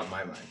doubt in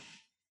my mind.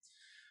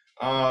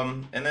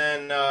 And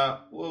then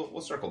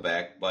we'll circle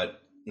back.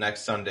 But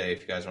next Sunday,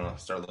 if you guys want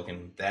to start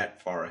looking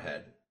that far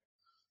ahead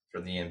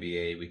for the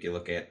NBA, we could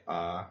look at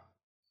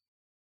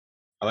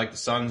I like the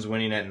Suns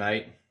winning at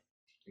night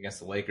against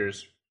the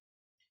Lakers.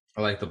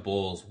 I like the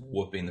Bulls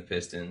whooping the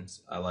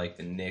Pistons. I like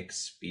the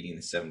Knicks beating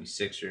the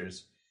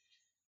 76ers.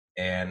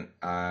 And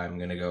I'm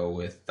going to go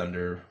with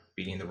Thunder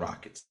beating the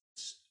Rockets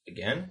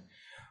again.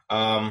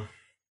 You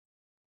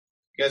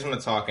guys want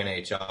to talk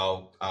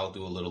NHL? I'll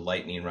do a little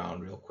lightning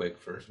round real quick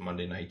for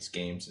Monday night's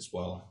games as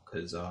well,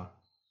 because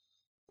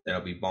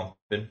that'll be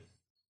bumping.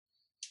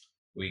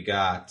 We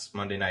got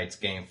Monday night's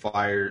game,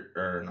 Flyers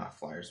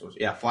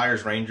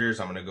Rangers.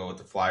 I'm gonna go with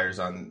the Flyers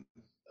on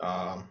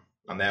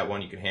that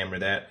one. You can hammer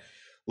that.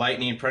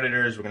 Lightning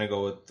Predators. We're gonna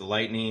go with the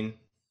Lightning.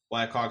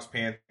 Blackhawks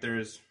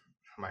Panthers.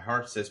 My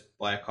heart says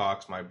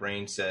Blackhawks. My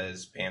brain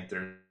says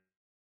Panthers.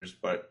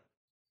 But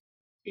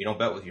you don't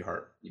bet with your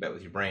heart. You bet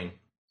with your brain.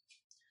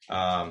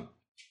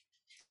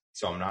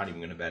 So I'm not even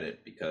going to bet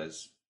it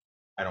because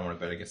I don't want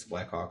to bet against the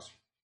Blackhawks.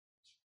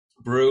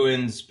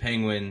 Bruins,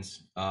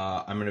 Penguins.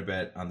 I'm going to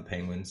bet on the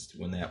Penguins to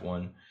win that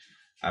one.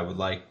 I would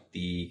like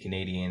the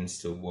Canadians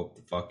to whoop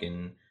the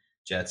fucking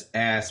Jets'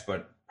 ass,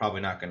 but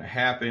probably not going to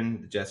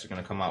happen. The Jets are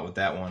going to come out with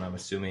that one, I'm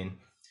assuming.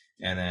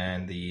 And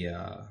then the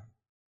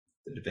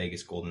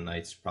Vegas Golden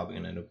Knights are probably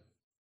going to end up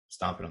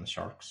stomping on the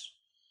Sharks.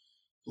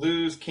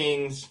 Blues,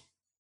 Kings.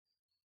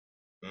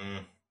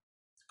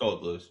 Go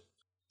with Blues.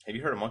 Have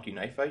you heard of Monkey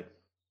Knife Fight?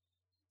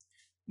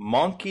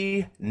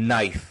 Monkey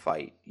Knife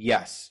Fight.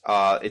 Yes.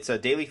 It's a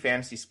daily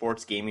fantasy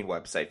sports gaming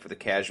website for the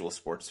casual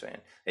sports fan.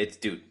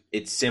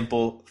 It's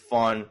simple,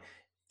 fun,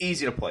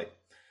 easy to play.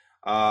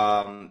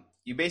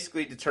 You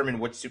basically determine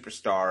which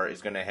superstar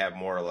is going to have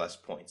more or less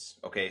points.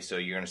 Okay, so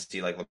you're going to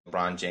see like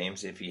LeBron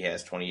James, if he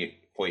has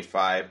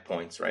 28.5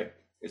 points, right?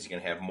 Is he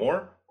going to have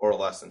more or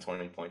less than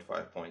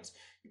 20.5 points?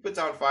 You put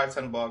down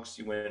 $5-10,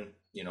 you win,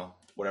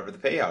 whatever the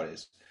payout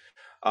is.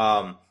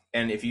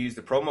 And if you use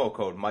the promo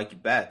code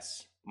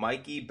MikeyBets,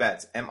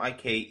 MikeyBets,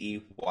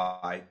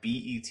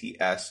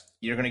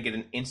 you're going to get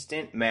an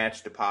instant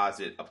match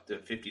deposit up to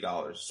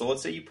 $50. So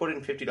let's say you put in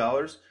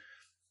 $50,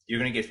 you're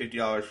going to get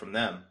 $50 from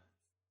them,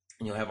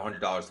 and you'll have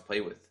 $100 to play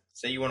with.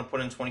 Say you want to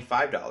put in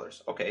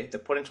 $25. Okay, to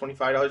put in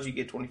 $25, you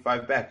get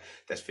 $25 back.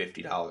 That's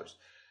 $50.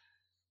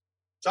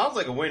 Sounds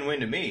like a win-win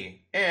to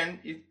me. And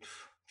if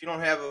you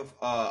don't have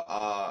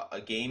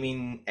a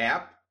gaming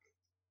app,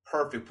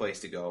 perfect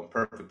place to go,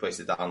 perfect place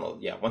to download.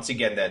 Yeah, once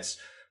again, that's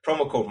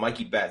promo code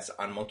MikeyBets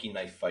on Monkey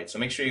Knife Fight. So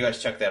make sure you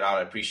guys check that out.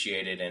 I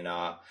appreciate it, and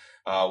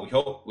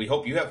we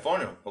hope you have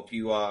fun. Hope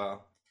you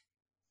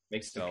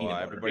make some peanut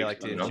butter. Everybody like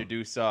to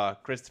introduce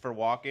Christopher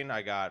Walken.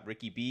 I got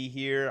Ricky B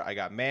here. I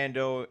got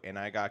Mando, and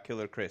I got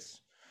Killer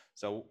Chris.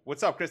 So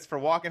what's up, Christopher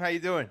Walken? How you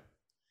doing?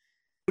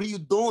 What are you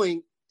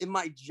doing in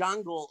my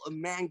jungle, a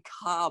man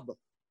cub?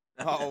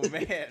 Oh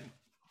man,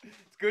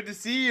 it's good to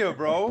see you,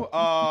 bro.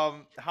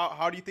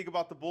 How do you think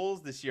about the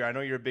Bulls this year? I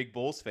know you're a big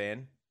Bulls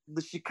fan.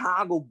 The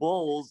Chicago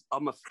Bulls are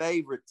my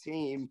favorite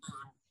team.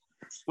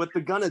 What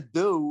they're gonna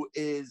do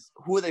is,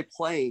 who are they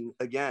playing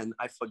again?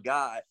 I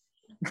forgot.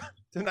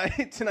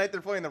 Tonight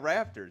they're playing the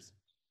Raptors.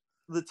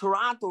 The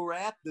Toronto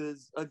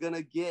Raptors are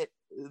gonna get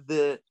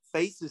the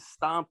faces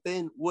stomped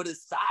in with a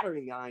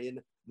soldering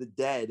iron. The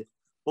dead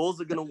Bulls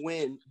are gonna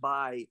win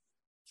by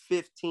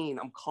 15.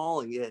 I'm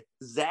calling it.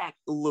 Zach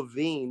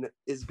LaVine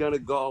is gonna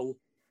go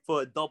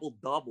for a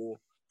double-double,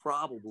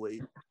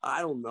 probably.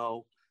 I don't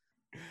know.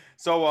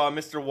 So,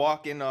 Mr.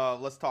 Walken,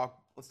 let's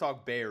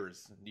talk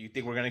Bears. Do you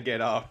think we're gonna get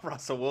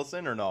Russell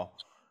Wilson or no?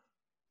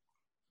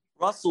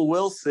 Russell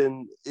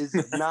Wilson is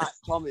not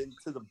coming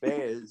to the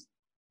Bears.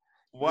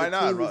 Why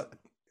not?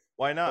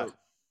 Why not?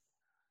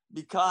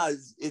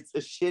 Because it's a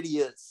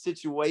shittier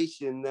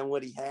situation than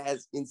what he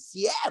has in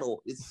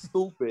Seattle. It's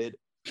stupid.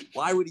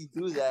 Why would he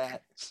do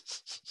that?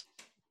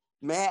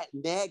 Matt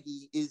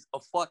Nagy is a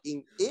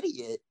fucking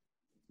idiot.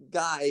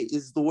 Guy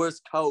is the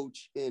worst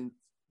coach in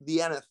the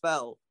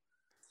NFL.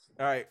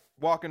 All right,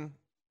 Walken,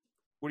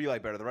 what do you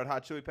like better, the Red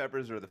Hot Chili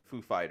Peppers or the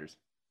Foo Fighters?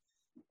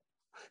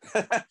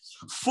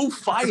 Foo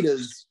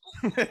Fighters.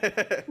 You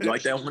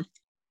like that one?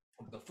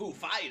 The Foo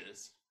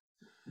Fighters.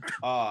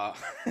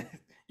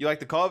 You like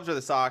the Cubs or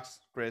the Sox,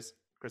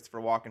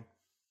 Christopher Walken?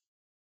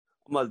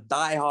 I'm a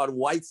diehard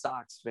White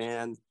Sox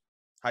fan.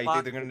 How you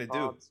think they're going to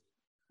do?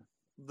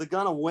 They're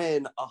going to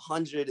win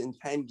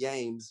 110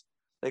 games.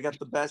 They got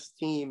the best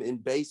team in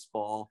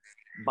baseball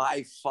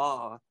by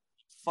far.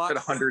 At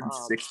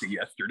 160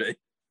 yesterday.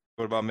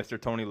 What about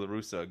Mr. Tony La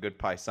Russa, a good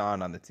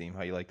paisan on the team?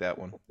 How you like that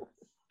one?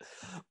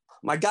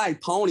 My guy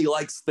Tony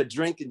likes to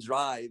drink and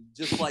drive,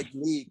 just like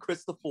me,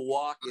 Christopher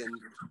Walken.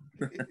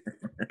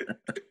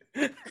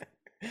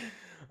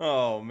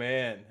 Oh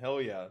man, hell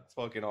yeah, it's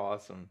fucking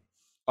awesome.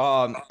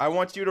 I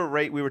want you to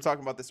rate. We were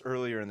talking about this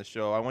earlier in the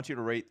show. I want you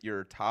to rate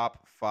your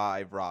top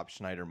 5 Rob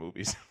Schneider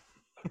movies.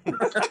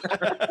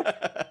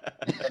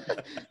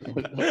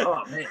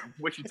 Oh man,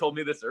 wish you told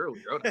me this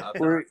earlier.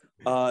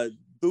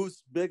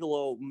 Deuce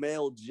Bigelow,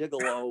 male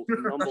gigolo,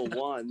 number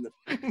 1.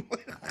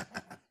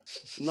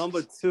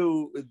 Number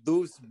 2,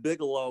 Deuce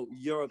Bigelow,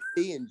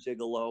 European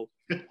gigolo.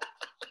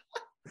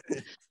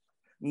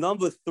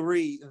 Number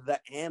 3, The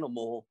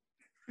Animal.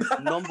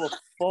 Number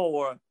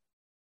 4,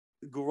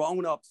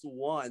 Grown Ups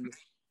 1.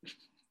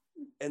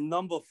 And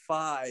number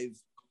 5,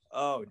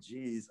 oh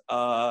geez,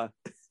 number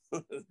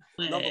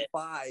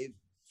 5,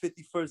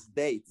 51st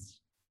Dates.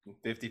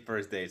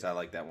 51st Dates, I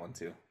like that one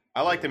too.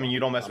 I like them, and you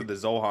don't mess with the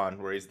Zohan,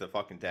 where he's the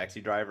fucking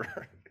taxi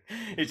driver.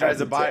 he tries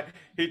to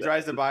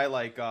buy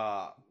like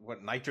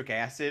what, nitric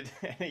acid.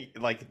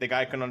 Like the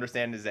guy couldn't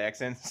understand his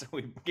accent, so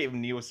we gave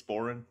him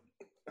Neosporin.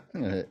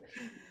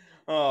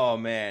 Oh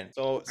man.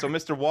 So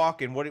Mr.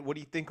 Walken, what do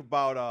you think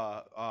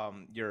about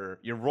your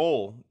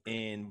role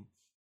in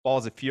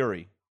Balls of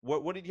Fury?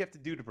 What did you have to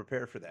do to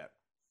prepare for that?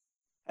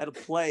 I had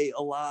to play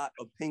a lot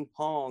of ping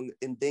pong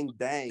and ding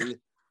dang.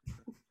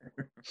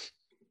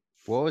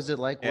 What was it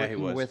like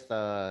working with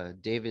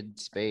David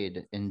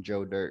Spade and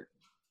Joe Dirt?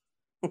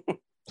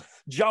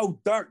 Joe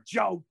Dirt,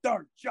 Joe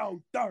Dirt,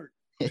 Joe Dirt.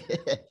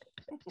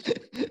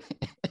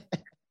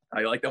 How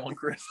you like that one,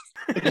 Chris?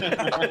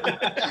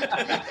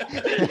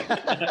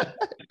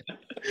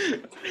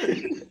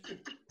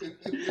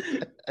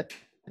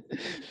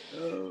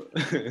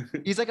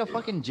 He's like a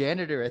fucking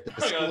janitor at the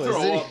school,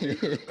 isn't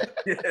he?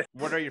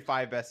 What are your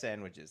 5 best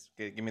sandwiches?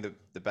 Give me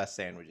the best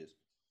sandwiches.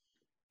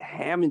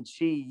 Ham and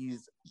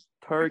cheese,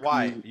 turkey.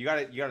 Why? You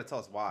gotta tell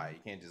us why. You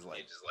can't just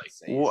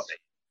say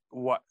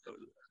what?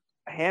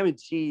 Ham and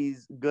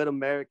cheese, good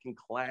American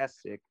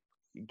classic.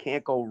 You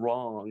can't go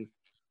wrong.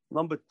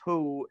 Number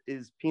 2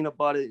 is peanut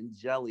butter and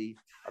jelly.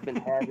 I've been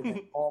having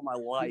it all my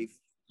life.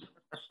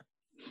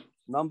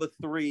 Number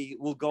 3,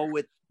 we'll go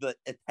with the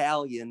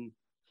Italian.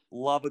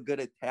 Love a good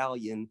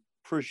Italian.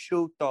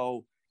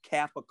 Prosciutto,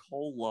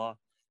 capicola,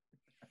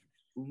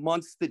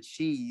 Munster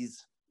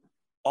cheese.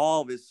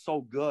 All of it is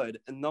so good.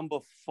 And number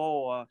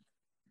 4,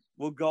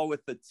 we'll go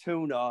with the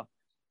tuna.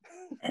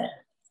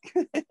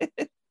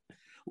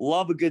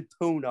 Love a good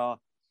tuna.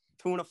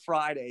 Tuna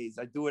Fridays.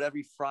 I do it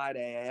every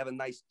Friday. I have a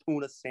nice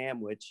tuna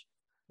sandwich.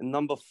 And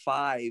number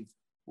 5,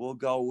 we'll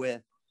go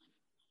with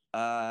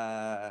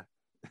number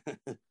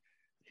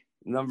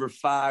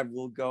 5,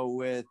 we'll go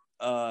with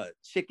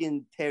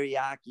chicken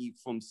teriyaki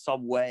from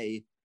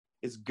Subway.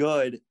 It's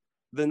good.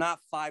 They're not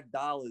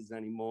 $5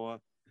 anymore,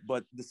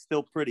 but they're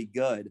still pretty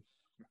good.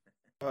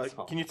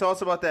 Can you tell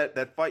us about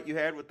that fight you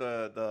had with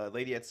the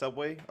lady at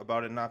Subway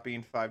about it not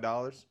being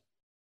 $5?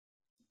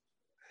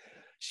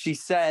 She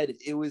said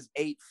it was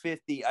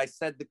 $8.50. I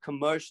said the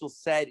commercial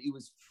said it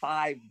was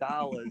 $5.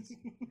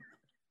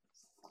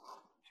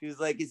 She was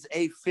like, "It's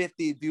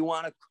 $8.50. Do you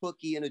want a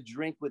cookie and a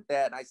drink with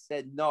that?" And I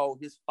said, "No,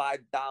 here's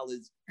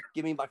 $5.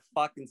 Give me my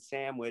fucking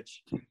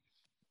sandwich."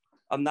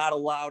 I'm not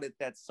allowed at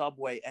that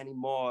Subway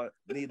anymore,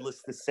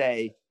 needless to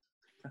say.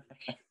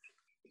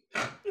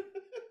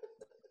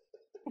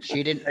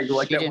 She didn't. Hey, you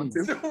like she that one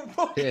didn't. too? So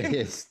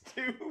fucking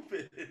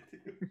stupid.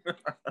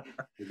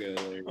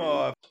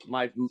 Oh,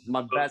 My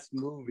best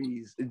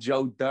movies,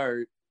 Joe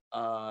Dirt,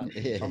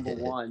 number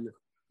 1.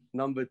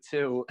 Number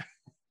 2,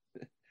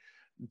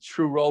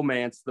 True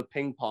Romance, the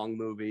ping pong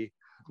movie.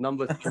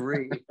 Number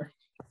 3,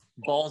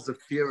 Balls of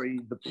Fury,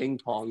 the ping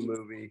pong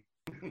movie.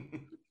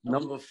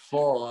 Number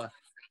 4,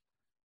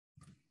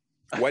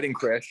 Wedding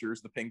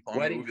Crashers, the ping pong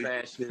Wedding movie.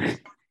 Crashers.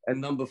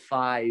 And number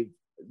 5,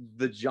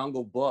 The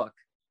Jungle Book,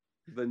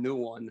 the new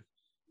one.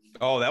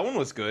 Oh, that one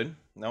was good.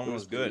 That one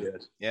was good.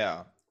 good.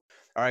 Yeah.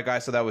 All right,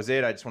 guys. So that was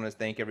it. I just want to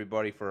thank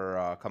everybody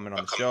for coming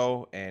on the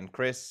show. And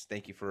Chris,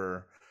 thank you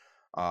for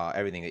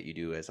everything that you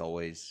do, as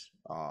always.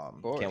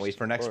 Can't wait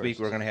for next week.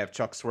 We're going to have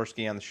Chuck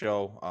Swirsky on the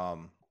show.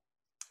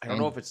 I don't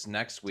know if it's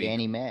next week.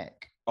 Danny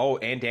Mac. Oh,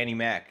 and Danny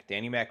Mac.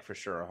 Danny Mac for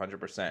sure,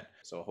 100%.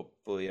 So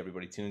hopefully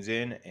everybody tunes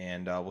in,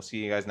 and we'll see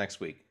you guys next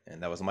week.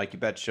 And that was the Mikey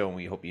Bet Show, and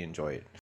we hope you enjoy it.